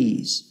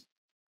fleas,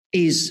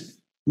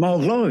 is more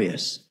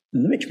glorious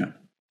than the rich man.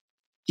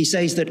 He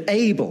says that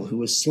Abel, who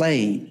was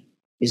slain,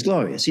 is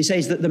glorious. He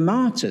says that the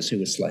martyrs who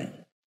were slain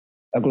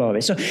are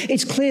glorious. So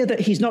it's clear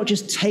that he's not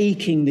just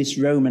taking this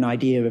Roman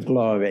idea of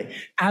glory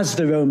as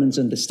the Romans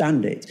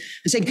understand it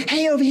and saying,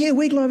 hey, over here,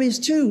 we're glorious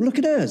too. Look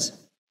at us.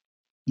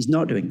 He's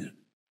not doing that.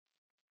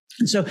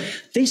 And so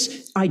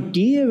this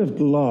idea of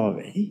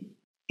glory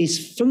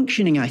is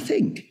functioning, I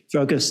think, for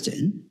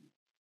Augustine,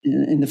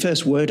 in the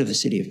first word of the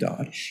City of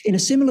God, in a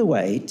similar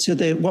way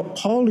to what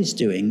Paul is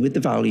doing with the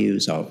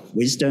values of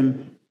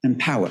wisdom and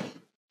power.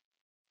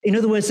 In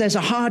other words, there's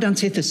a hard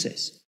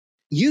antithesis.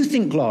 You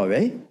think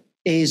glory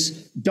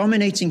is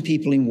dominating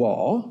people in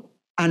war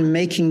and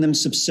making them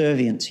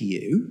subservient to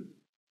you.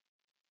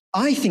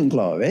 I think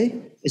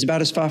glory is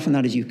about as far from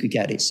that as you could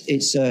get.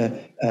 It's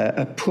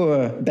a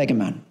poor beggar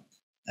man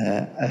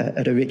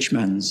at a rich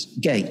man's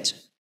gate.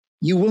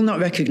 You will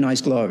not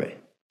recognize glory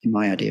in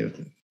my idea of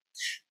glory.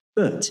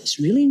 But it's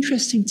really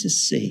interesting to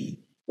see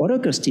what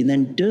Augustine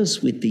then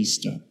does with these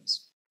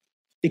stories,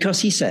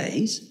 because he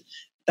says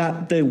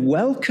that the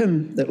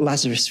welcome that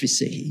Lazarus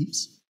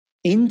receives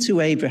into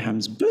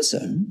Abraham's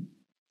bosom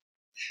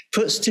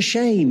puts to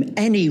shame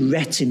any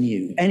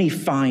retinue, any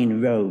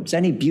fine robes,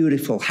 any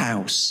beautiful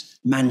house,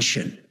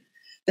 mansion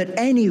that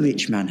any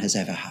rich man has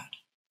ever had.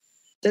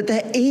 That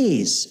there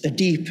is a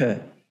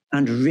deeper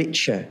and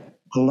richer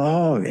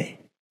glory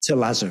to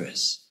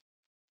Lazarus,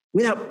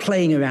 without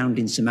playing around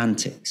in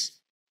semantics,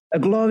 a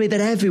glory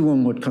that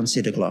everyone would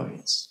consider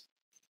glorious.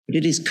 But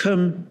it is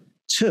come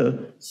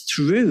to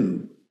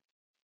through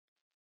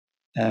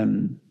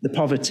the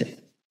poverty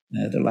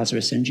that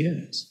Lazarus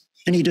endures.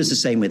 And he does the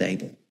same with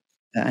Abel,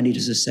 and he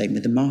does the same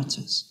with the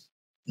martyrs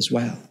as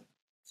well.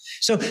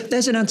 So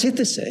there's an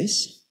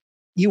antithesis.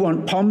 You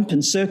want pomp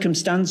and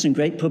circumstance and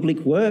great public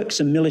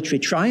works and military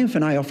triumph,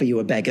 and I offer you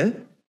a beggar.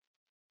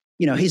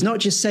 You know, he's not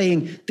just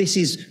saying this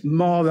is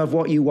more of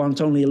what you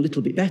want, only a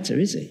little bit better,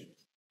 is he?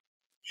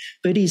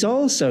 But he's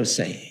also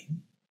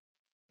saying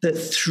that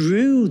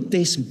through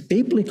this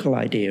biblical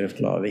idea of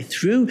glory,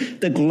 through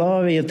the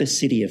glory of the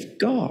city of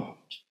God,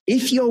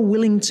 if you're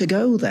willing to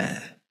go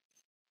there,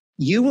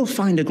 you will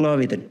find a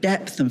glory, the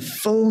depth and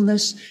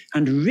fullness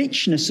and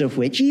richness of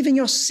which even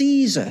your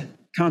Caesar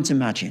can't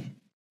imagine.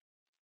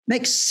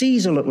 Makes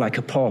Caesar look like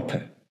a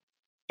pauper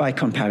by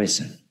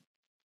comparison.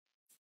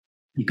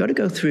 You've got to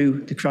go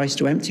through the Christ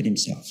who emptied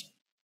himself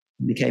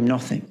and became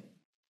nothing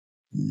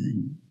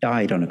and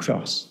died on a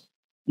cross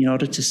in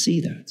order to see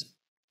that.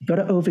 You've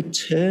got to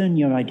overturn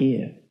your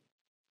idea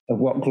of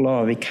what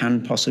glory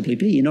can possibly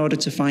be in order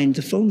to find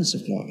the fullness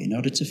of glory, in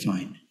order to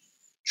find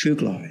true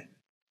glory.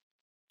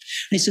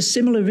 And it's a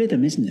similar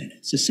rhythm, isn't it?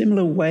 It's a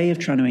similar way of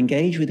trying to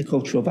engage with the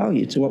cultural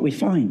value to what we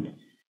find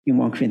in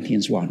 1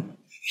 Corinthians 1.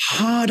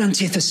 Hard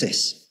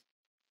antithesis,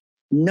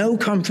 no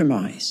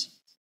compromise.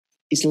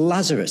 It's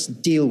Lazarus,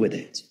 deal with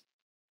it.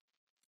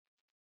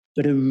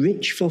 But a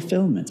rich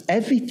fulfillment.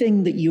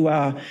 Everything that you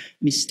are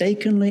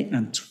mistakenly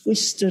and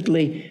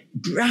twistedly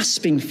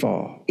grasping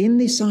for in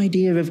this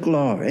idea of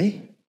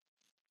glory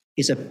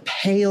is a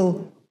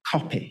pale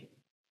copy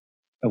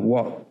of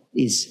what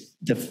is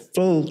the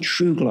full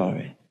true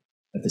glory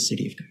of the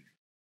city of God.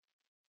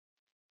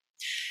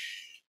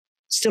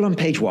 Still on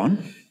page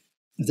 1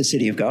 of the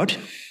city of God,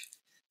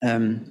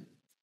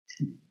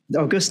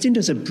 Augustine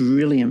does a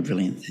brilliant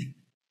thing.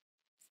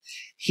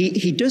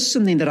 He does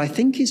something that I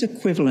think is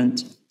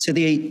equivalent to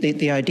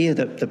the idea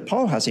that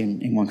Paul has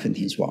in 1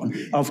 Corinthians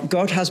 1 of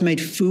God has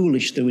made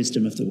foolish the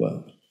wisdom of the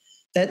world.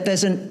 That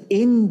there's an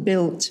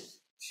inbuilt,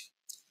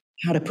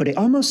 how to put it,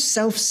 almost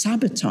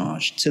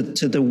self-sabotage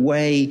to the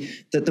way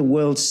that the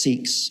world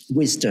seeks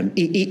wisdom.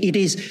 It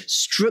is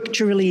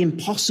structurally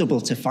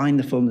impossible to find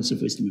the fullness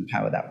of wisdom and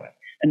power that way.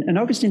 And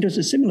Augustine does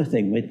a similar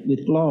thing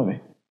with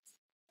glory.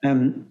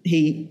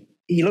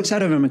 He looks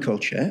at a Roman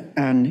culture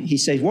and he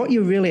says, what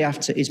you're really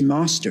after is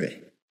mastery.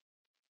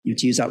 You know,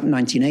 to use that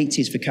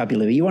 1980s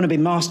vocabulary, you want to be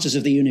masters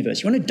of the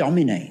universe. You want to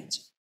dominate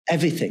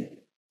everything,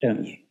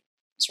 don't you?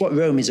 It's what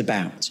Rome is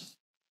about.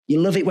 You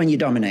love it when you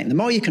dominate. And the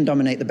more you can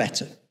dominate, the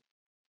better.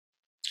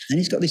 And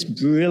he's got this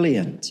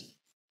brilliant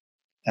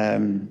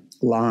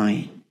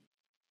line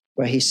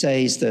where he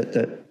says that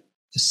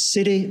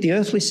the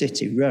earthly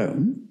city,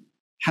 Rome,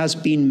 has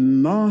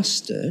been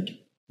mastered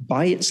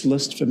by its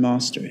lust for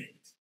mastery.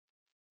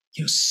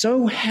 You're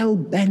so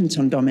hell-bent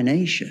on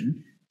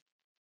domination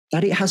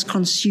that it has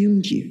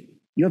consumed you.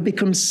 You have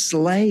become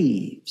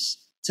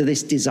slaves to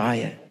this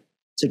desire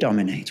to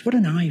dominate. What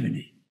an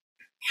irony,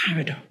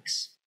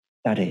 paradox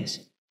that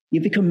is.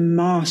 You become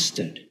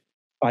mastered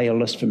by your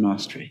lust for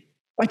mastery.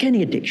 Like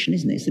any addiction,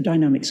 isn't it? It's the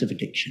dynamics of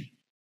addiction.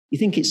 You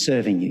think it's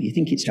serving you. You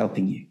think it's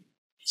helping you.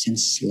 It's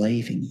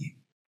enslaving you.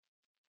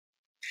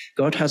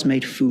 God has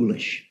made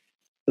foolish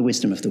the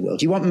wisdom of the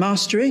world. You want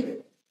mastery?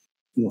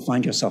 You will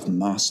find yourself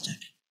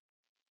mastered.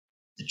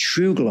 The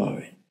true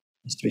glory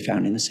is to be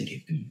found in the city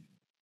of God.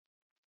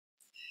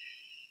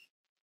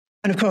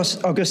 And of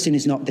course, Augustine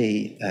is not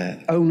the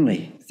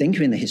only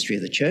thinker in the history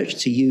of the church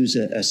to use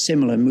a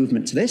similar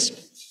movement to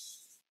this.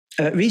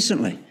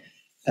 Recently,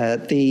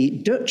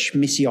 the Dutch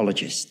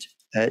missiologist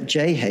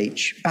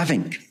J.H.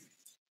 Bavinck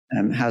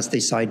has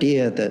this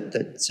idea that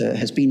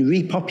has been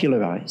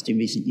repopularized in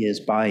recent years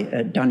by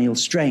Daniel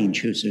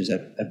Strange, who's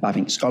a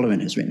Bavinck scholar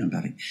and has written on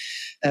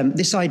Bavinck.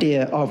 This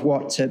idea of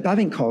what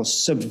Bavinck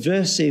calls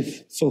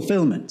subversive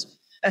fulfillment.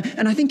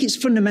 And I think it's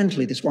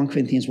fundamentally this 1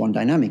 Corinthians 1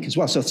 dynamic as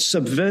well. So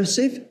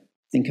subversive,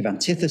 think of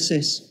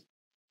antithesis,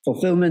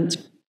 fulfillment,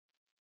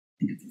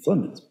 think of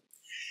fulfillment.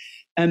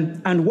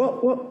 And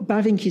what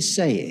Bavinck is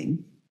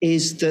saying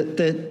is that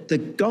the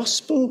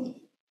gospel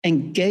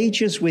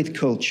engages with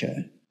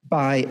culture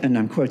by, and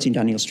I'm quoting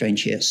Daniel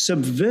Strange here,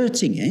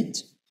 subverting it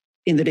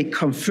in that it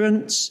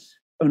confronts,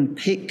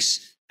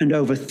 unpicks, and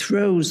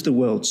overthrows the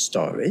world's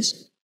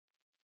stories,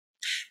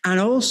 and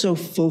also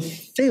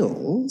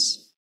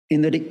fulfills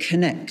in that it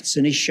connects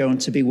and is shown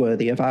to be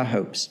worthy of our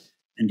hopes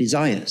and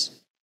desires.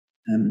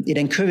 It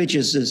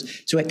encourages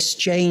us to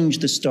exchange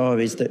the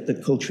stories that the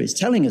culture is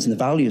telling us and the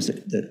values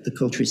that the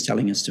culture is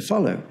telling us to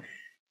follow,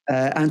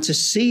 and to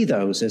see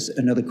those as,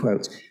 another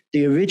quote,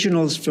 the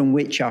originals from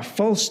which our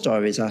false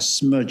stories are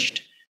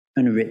smudged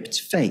and ripped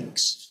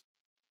fakes.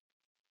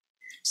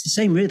 It's the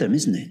same rhythm,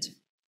 isn't it?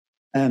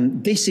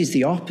 This is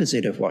the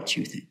opposite of what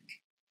you think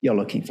you're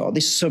looking for.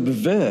 This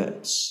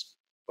subverts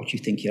what you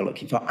think you're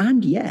looking for,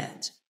 and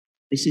yet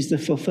this is the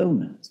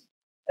fulfillment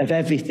of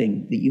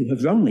everything that you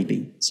have wrongly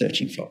been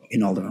searching for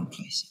in all the wrong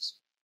places.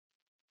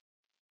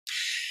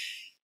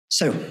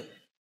 So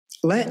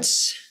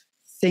let's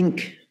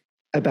think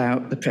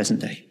about the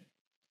present day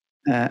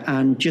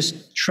and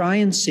just try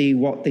and see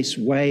what this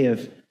way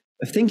of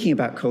thinking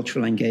about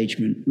cultural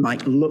engagement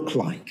might look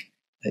like,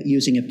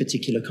 using a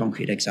particular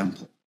concrete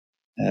example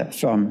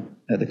from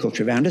the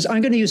culture around us.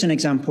 I'm going to use an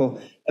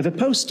example of a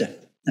poster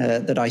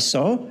that I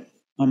saw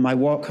on my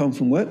walk home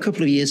from work a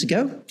couple of years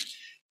ago.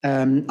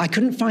 I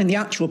couldn't find the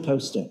actual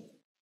poster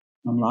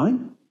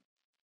online,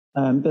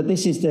 but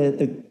this is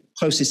the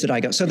closest that I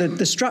got. So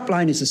the strap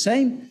line is the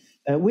same.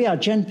 We are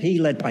Gen P,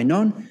 led by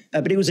none,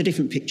 but it was a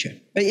different picture.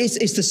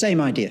 It's the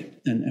same idea,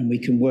 and we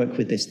can work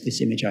with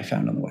this image I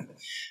found on the web.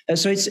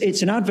 So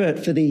it's an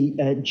advert for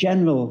the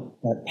General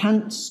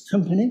Pants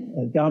Company,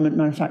 a garment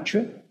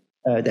manufacturer.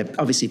 They're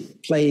obviously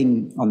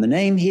playing on the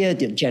name here,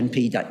 Gen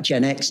P,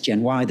 Gen X,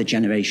 Gen Y, the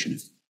generation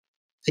of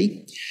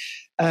P.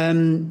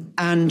 And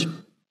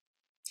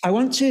I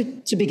want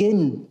to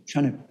begin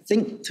trying to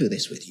think through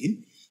this with you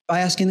by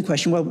asking the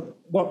question, well,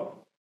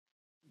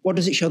 what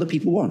does it show that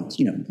people want?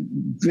 You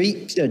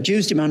know,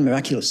 Jews demand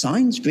miraculous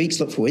signs, Greeks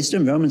look for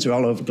wisdom, Romans are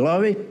all over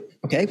glory.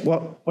 Okay,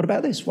 what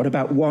about this? What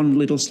about one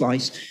little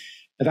slice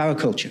of our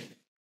culture?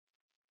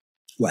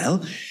 Well,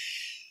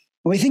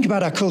 when we think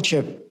about our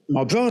culture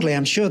more broadly,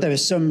 I'm sure there are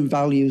some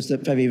values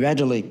that very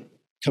readily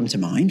come to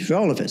mind for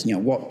all of us. You know,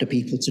 what do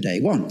people today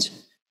want?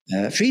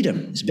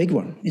 Freedom is a big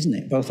one, isn't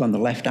it? Both on the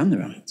left and the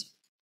right.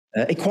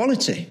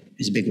 Equality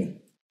is a big one.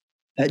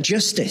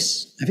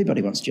 Justice.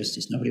 Everybody wants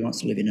justice. Nobody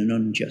wants to live in an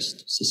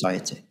unjust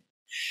society.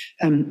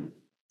 And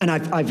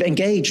I've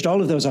engaged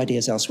all of those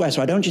ideas elsewhere,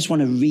 so I don't just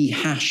want to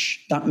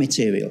rehash that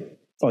material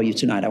for you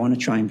tonight. I want to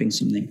try and bring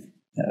something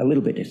a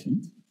little bit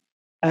different.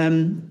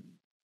 And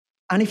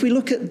if we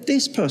look at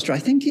this poster, I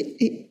think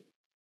it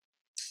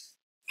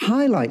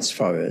highlights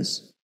for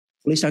us,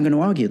 at least I'm going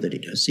to argue that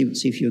it does, see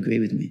if you agree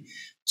with me,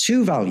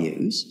 two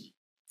values,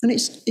 and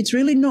it's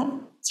really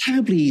not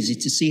terribly easy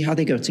to see how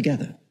they go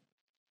together.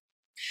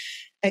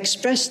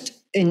 Expressed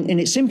in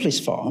its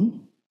simplest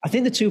form, I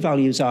think the two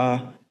values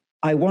are,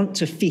 I want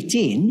to fit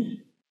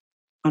in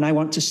and I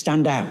want to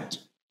stand out.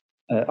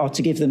 Or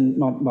to give them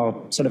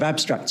more sort of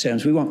abstract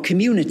terms, we want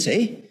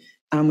community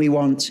and we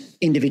want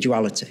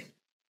individuality.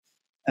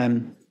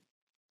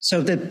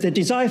 So the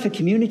desire for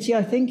community,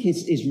 I think,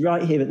 is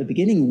right here at the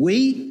beginning.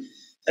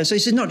 So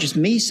this is not just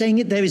me saying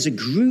it, there is a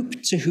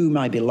group to whom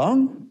I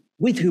belong,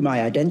 with whom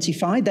I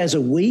identify. There's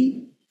a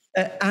we,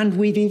 and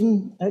we've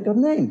even got a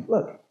name.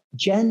 Look,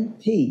 Gen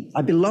P.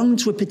 I belong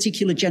to a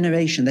particular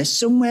generation. There's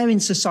somewhere in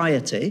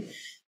society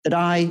that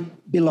I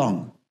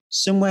belong,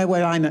 somewhere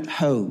where I'm at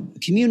home, a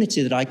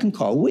community that I can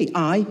call we.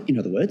 I, in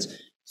other words,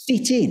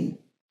 fit in.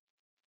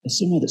 There's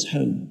somewhere that's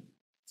home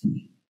for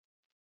me.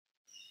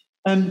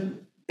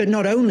 But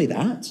not only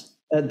that,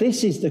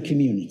 this is the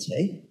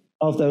community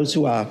of those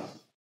who are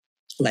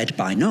led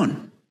by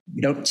none.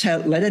 We don't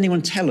let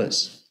anyone tell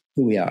us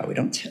who we are. We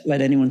don't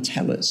let anyone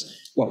tell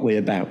us what we're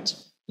about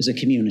as a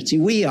community.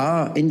 We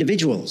are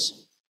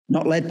individuals,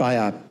 not led by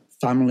our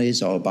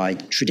families or by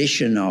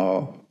tradition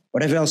or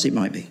whatever else it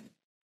might be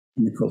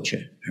in the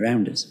culture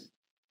around us.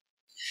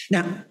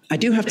 Now, I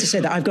do have to say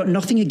that I've got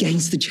nothing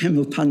against the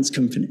General Pants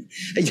Company.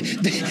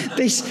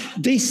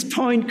 This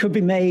point could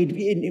be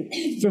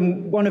made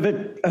from one of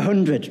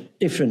 100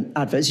 different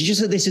adverts. It's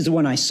just that this is the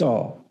one I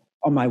saw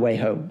on my way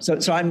home. So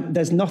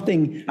there's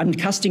nothing, I'm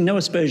casting no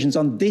aspersions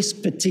on this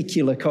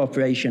particular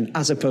corporation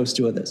as opposed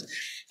to others.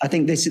 I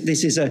think this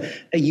is a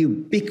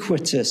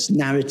ubiquitous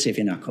narrative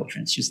in our culture.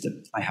 It's just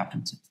that I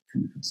happen to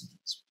come across it.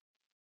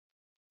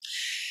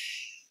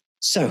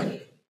 So,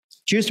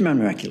 Jews demand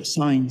miraculous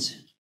signs,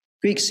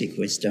 Greeks seek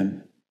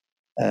wisdom.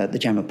 The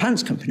General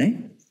Pants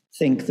Company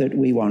think that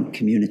we want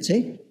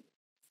community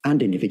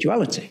and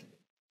individuality.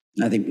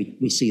 And I think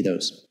we see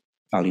those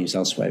values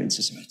elsewhere in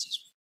societies.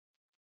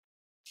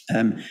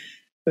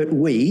 But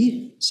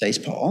we, says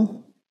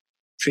Paul,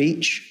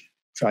 preach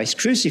Christ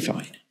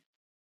crucified,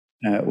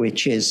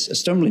 which is a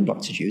stumbling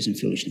block to Jews and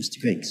foolishness to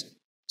Greeks.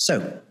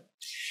 So,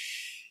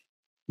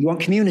 you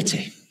want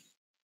community?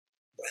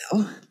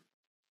 Well,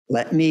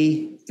 let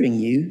me bring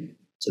you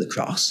to the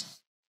cross,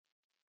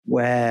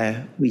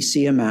 where we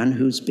see a man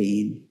who's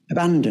been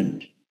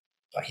abandoned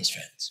by his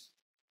friends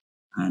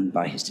and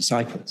by his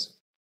disciples.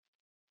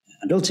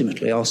 And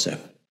ultimately also,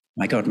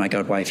 my God,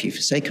 why have you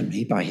forsaken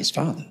me, by his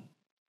Father.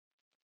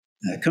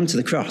 Come to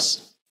the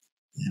cross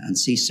and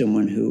see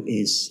someone who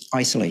is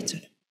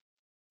isolated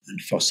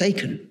and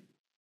forsaken.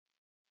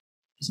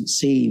 Doesn't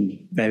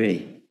seem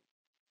very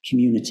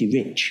community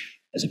rich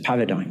as a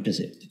paradigm, does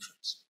it, the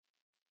cross?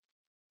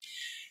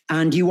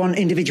 And you want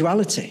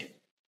individuality.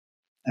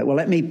 Well,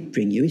 let me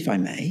bring you, if I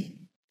may,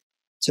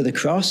 to the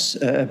cross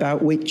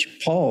about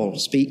which Paul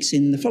speaks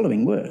in the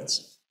following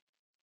words.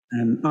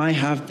 I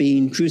have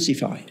been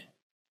crucified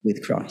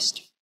with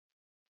Christ.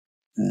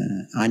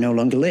 I no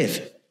longer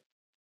live.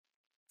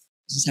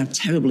 Doesn't sound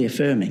terribly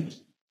affirming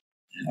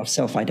of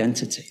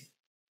self-identity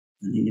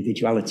and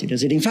individuality,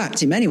 does it? In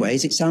fact, in many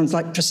ways, it sounds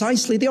like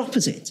precisely the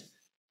opposite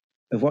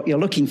of what you're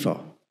looking for.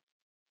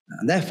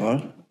 And therefore,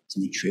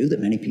 isn't it true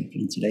that many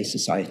people in today's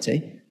society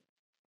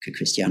look at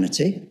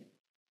Christianity,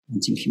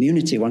 wanting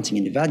community, wanting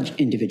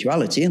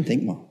individuality, and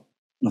think, well,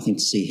 nothing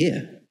to see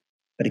here.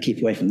 Better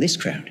keep away from this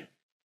crowd.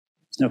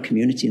 There's no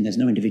community and there's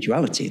no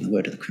individuality in the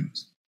word of the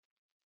cross.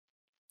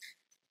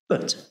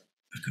 But,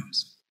 of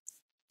course,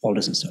 Paul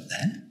doesn't stop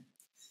there.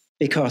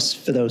 Because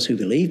for those who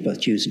believe,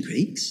 both Jews and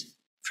Greeks,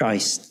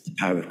 Christ, the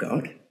power of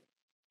God,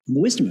 and the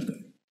wisdom of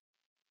God.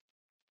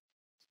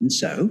 And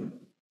so,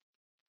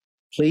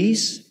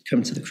 please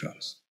come to the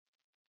cross,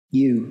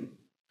 you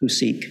who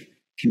seek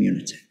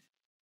community.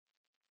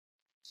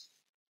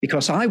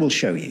 Because I will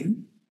show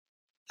you,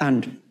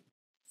 and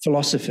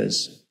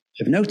philosophers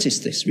have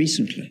noticed this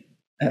recently.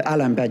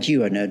 Alain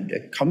Badiou,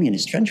 a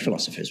communist French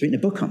philosopher, has written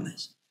a book on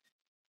this,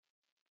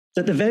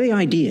 that the very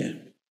idea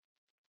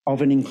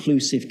of an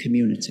inclusive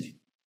community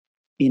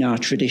in our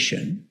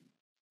tradition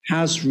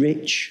has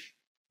rich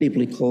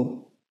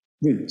biblical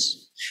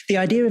roots. The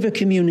idea of a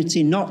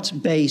community not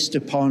based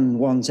upon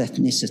one's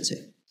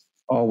ethnicity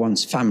or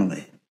one's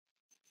family,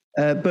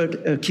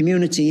 but a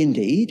community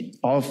indeed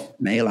of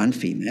male and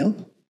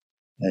female,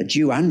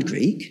 Jew and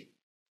Greek,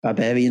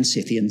 barbarian,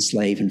 Scythian,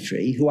 slave and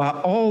free, who are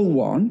all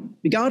one,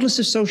 regardless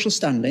of social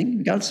standing,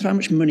 regardless of how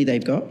much money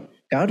they've got,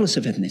 regardless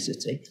of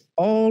ethnicity,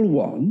 all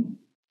one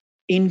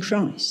in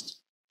Christ.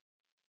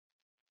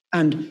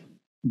 And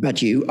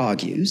Badiou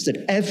argues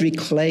that every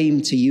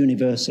claim to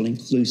universal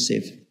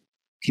inclusive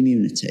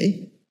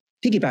community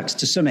piggybacks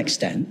to some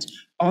extent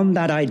on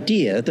that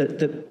idea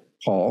that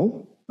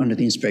Paul, under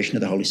the inspiration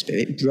of the Holy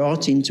Spirit,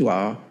 brought into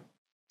our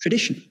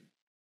tradition.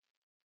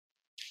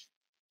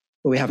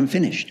 But we haven't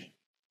finished.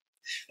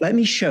 Let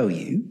me show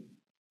you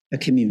a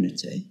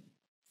community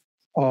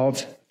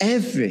of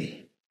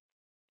every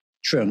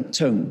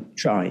tongue,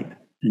 tribe,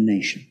 and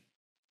nation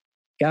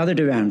gathered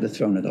around the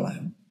throne of the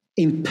Lamb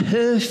in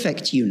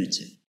perfect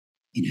unity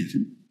in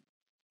heaven.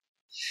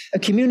 A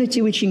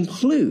community which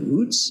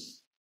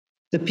includes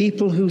the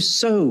people who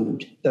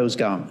sewed those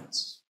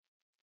garments,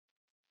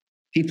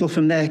 people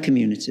from their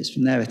communities,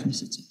 from their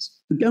ethnicities,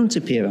 who don't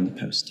appear on the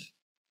poster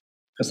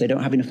because they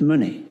don't have enough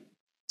money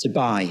to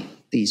buy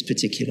these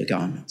particular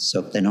garments,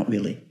 so they're not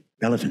really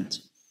relevant.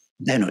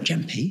 They're not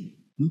GMP,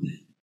 are they?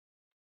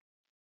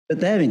 But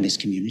they're in this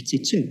community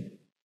too,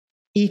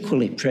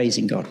 equally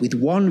praising God with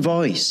one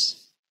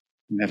voice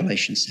in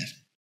Revelation 7.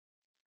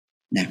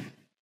 Now,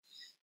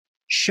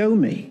 show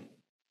me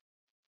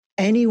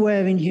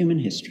anywhere in human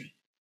history,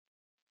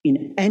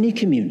 in any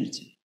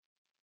community,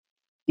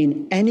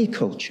 in any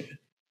culture,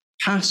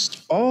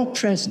 past or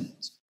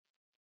present,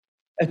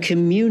 a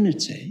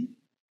community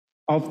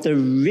of the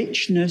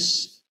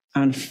richness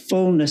and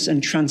fullness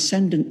and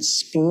transcendent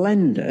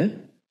splendor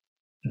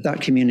of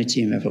that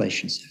community in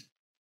Revelation 7.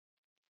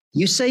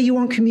 You say you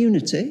want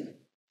community,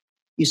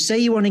 you say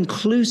you want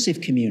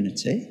inclusive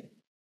community,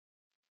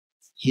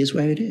 here's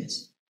where it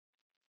is.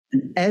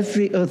 And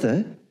every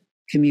other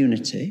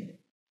community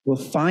will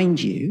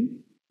find you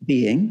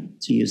being,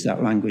 to use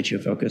that language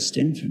of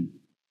Augustine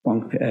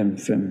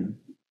from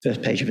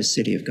first page of A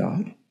City of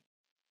God,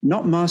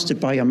 not mastered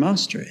by your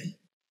mastery,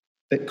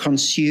 but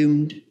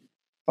consumed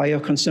by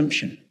your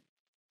consumption.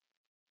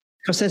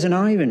 Because there's an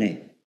irony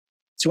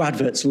to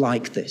adverts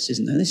like this,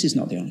 isn't there? This is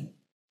not the only one.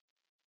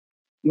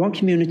 You want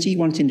community, you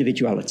want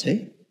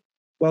individuality.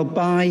 Well,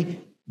 buy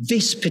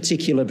this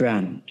particular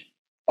brand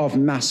of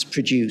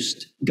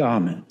mass-produced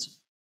garment.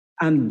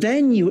 And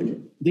then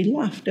we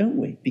laugh, don't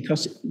we?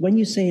 Because when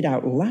you say it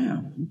out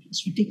loud,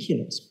 it's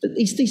ridiculous. But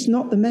is this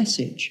not the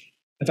message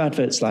of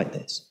adverts like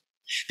this?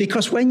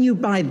 Because when you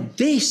buy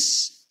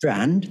this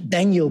brand,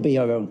 then you'll be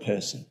your own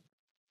person.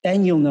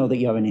 Then you'll know that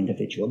you're an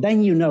individual.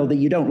 Then you know that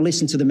you don't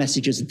listen to the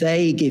messages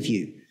they give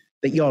you,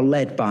 but you're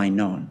led by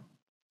none.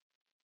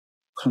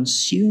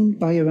 Consumed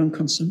by your own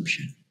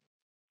consumption.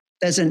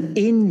 There's an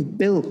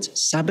inbuilt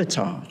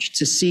sabotage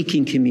to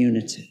seeking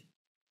community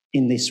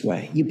in this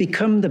way. You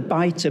become the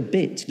biter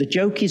bit. The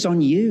joke is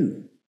on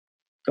you.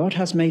 God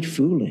has made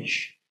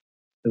foolish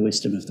the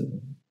wisdom of the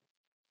world.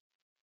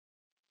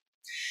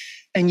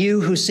 And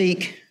you who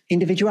seek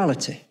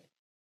individuality,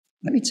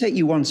 let me take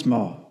you once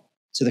more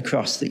to the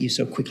cross that you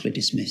so quickly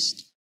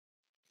dismissed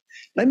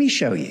Let me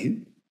show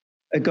you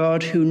a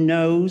God who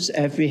knows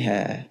every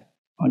hair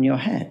on your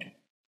head.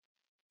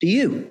 Do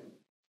you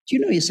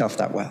know yourself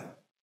that well?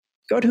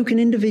 God who can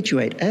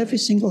individuate every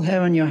single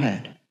hair on your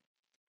head.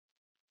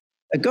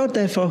 A God,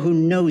 therefore, who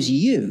knows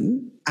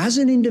you as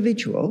an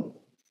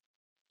individual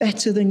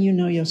better than you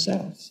know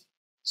yourself.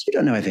 So you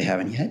don't know every hair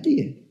on your head, do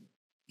you?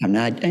 You haven't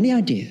had any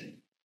idea.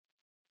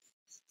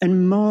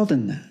 And more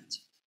than that,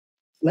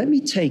 let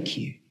me take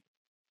you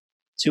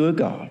to a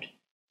God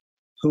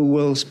who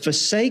will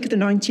forsake the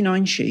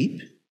 99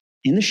 sheep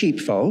in the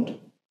sheepfold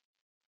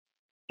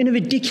in a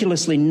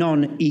ridiculously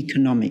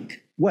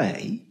non-economic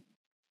way,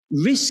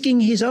 risking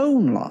his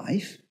own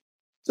life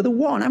for the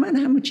one. I mean,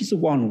 how much is the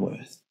one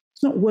worth?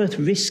 It's not worth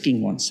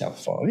risking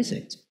oneself for, is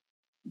it?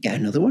 Get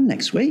another one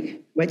next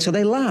week. Wait till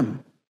they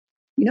lamb.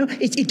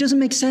 It doesn't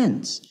make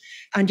sense.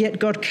 And yet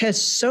God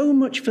cares so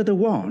much for the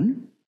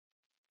one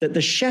that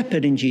the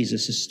shepherd in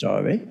Jesus'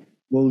 story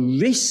will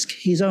risk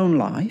his own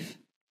life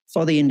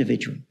for the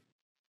individual.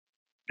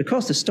 Of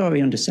course, the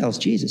story undersells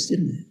Jesus,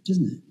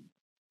 doesn't it?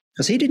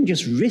 Because he didn't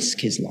just risk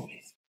his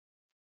life.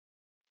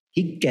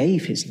 He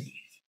gave his life.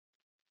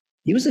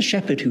 He was the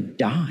shepherd who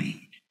died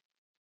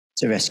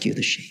to rescue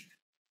the sheep,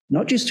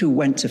 not just who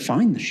went to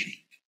find the sheep.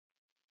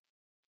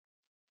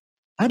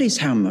 That is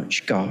how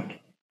much God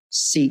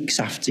seeks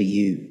after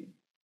you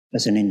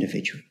as an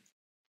individual.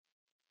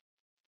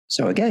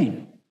 So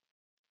again,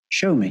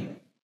 show me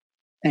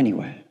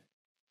anywhere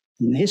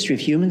in the history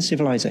of human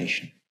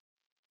civilization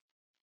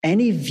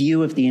any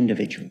view of the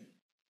individual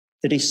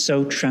that is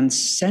so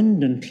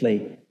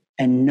transcendently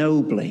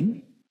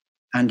ennobling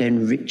and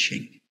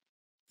enriching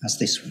as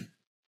this one.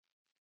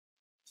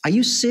 Are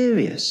you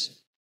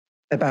serious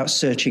about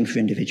searching for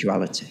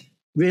individuality?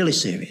 Really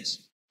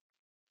serious?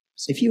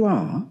 So if you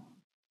are,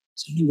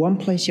 there's only one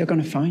place you're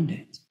going to find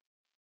it.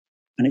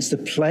 And it's the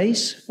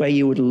place where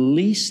you would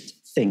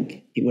least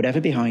think it would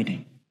ever be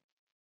hiding.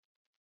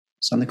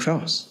 It's on the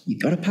cross.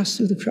 You've got to pass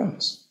through the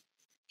cross.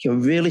 If you're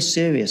really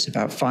serious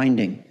about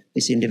finding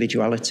this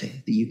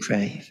individuality that you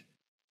crave,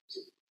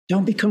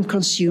 don't become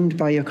consumed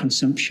by your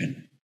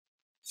consumption.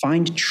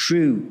 Find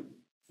true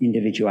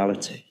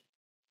individuality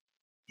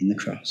in the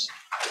cross.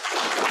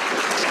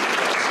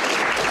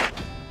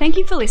 Thank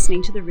you for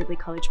listening to the Ridley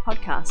College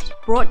podcast,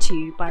 brought to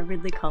you by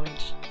Ridley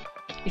College.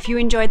 If you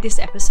enjoyed this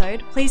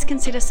episode, please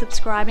consider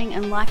subscribing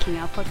and liking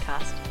our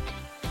podcast.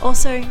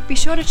 Also, be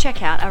sure to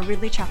check out our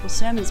Ridley Chapel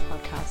Sermons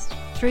podcast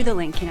through the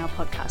link in our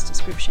podcast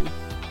description.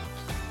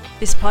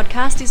 This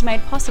podcast is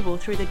made possible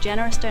through the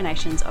generous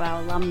donations of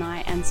our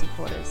alumni and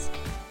supporters.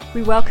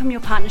 We welcome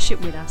your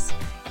partnership with us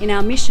in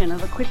our mission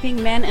of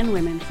equipping men and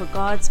women for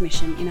God's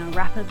mission in our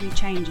rapidly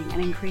changing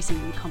and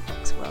increasingly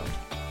complex world.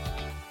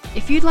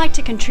 If you'd like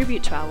to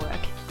contribute to our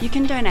work, you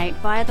can donate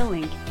via the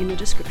link in the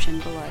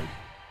description below.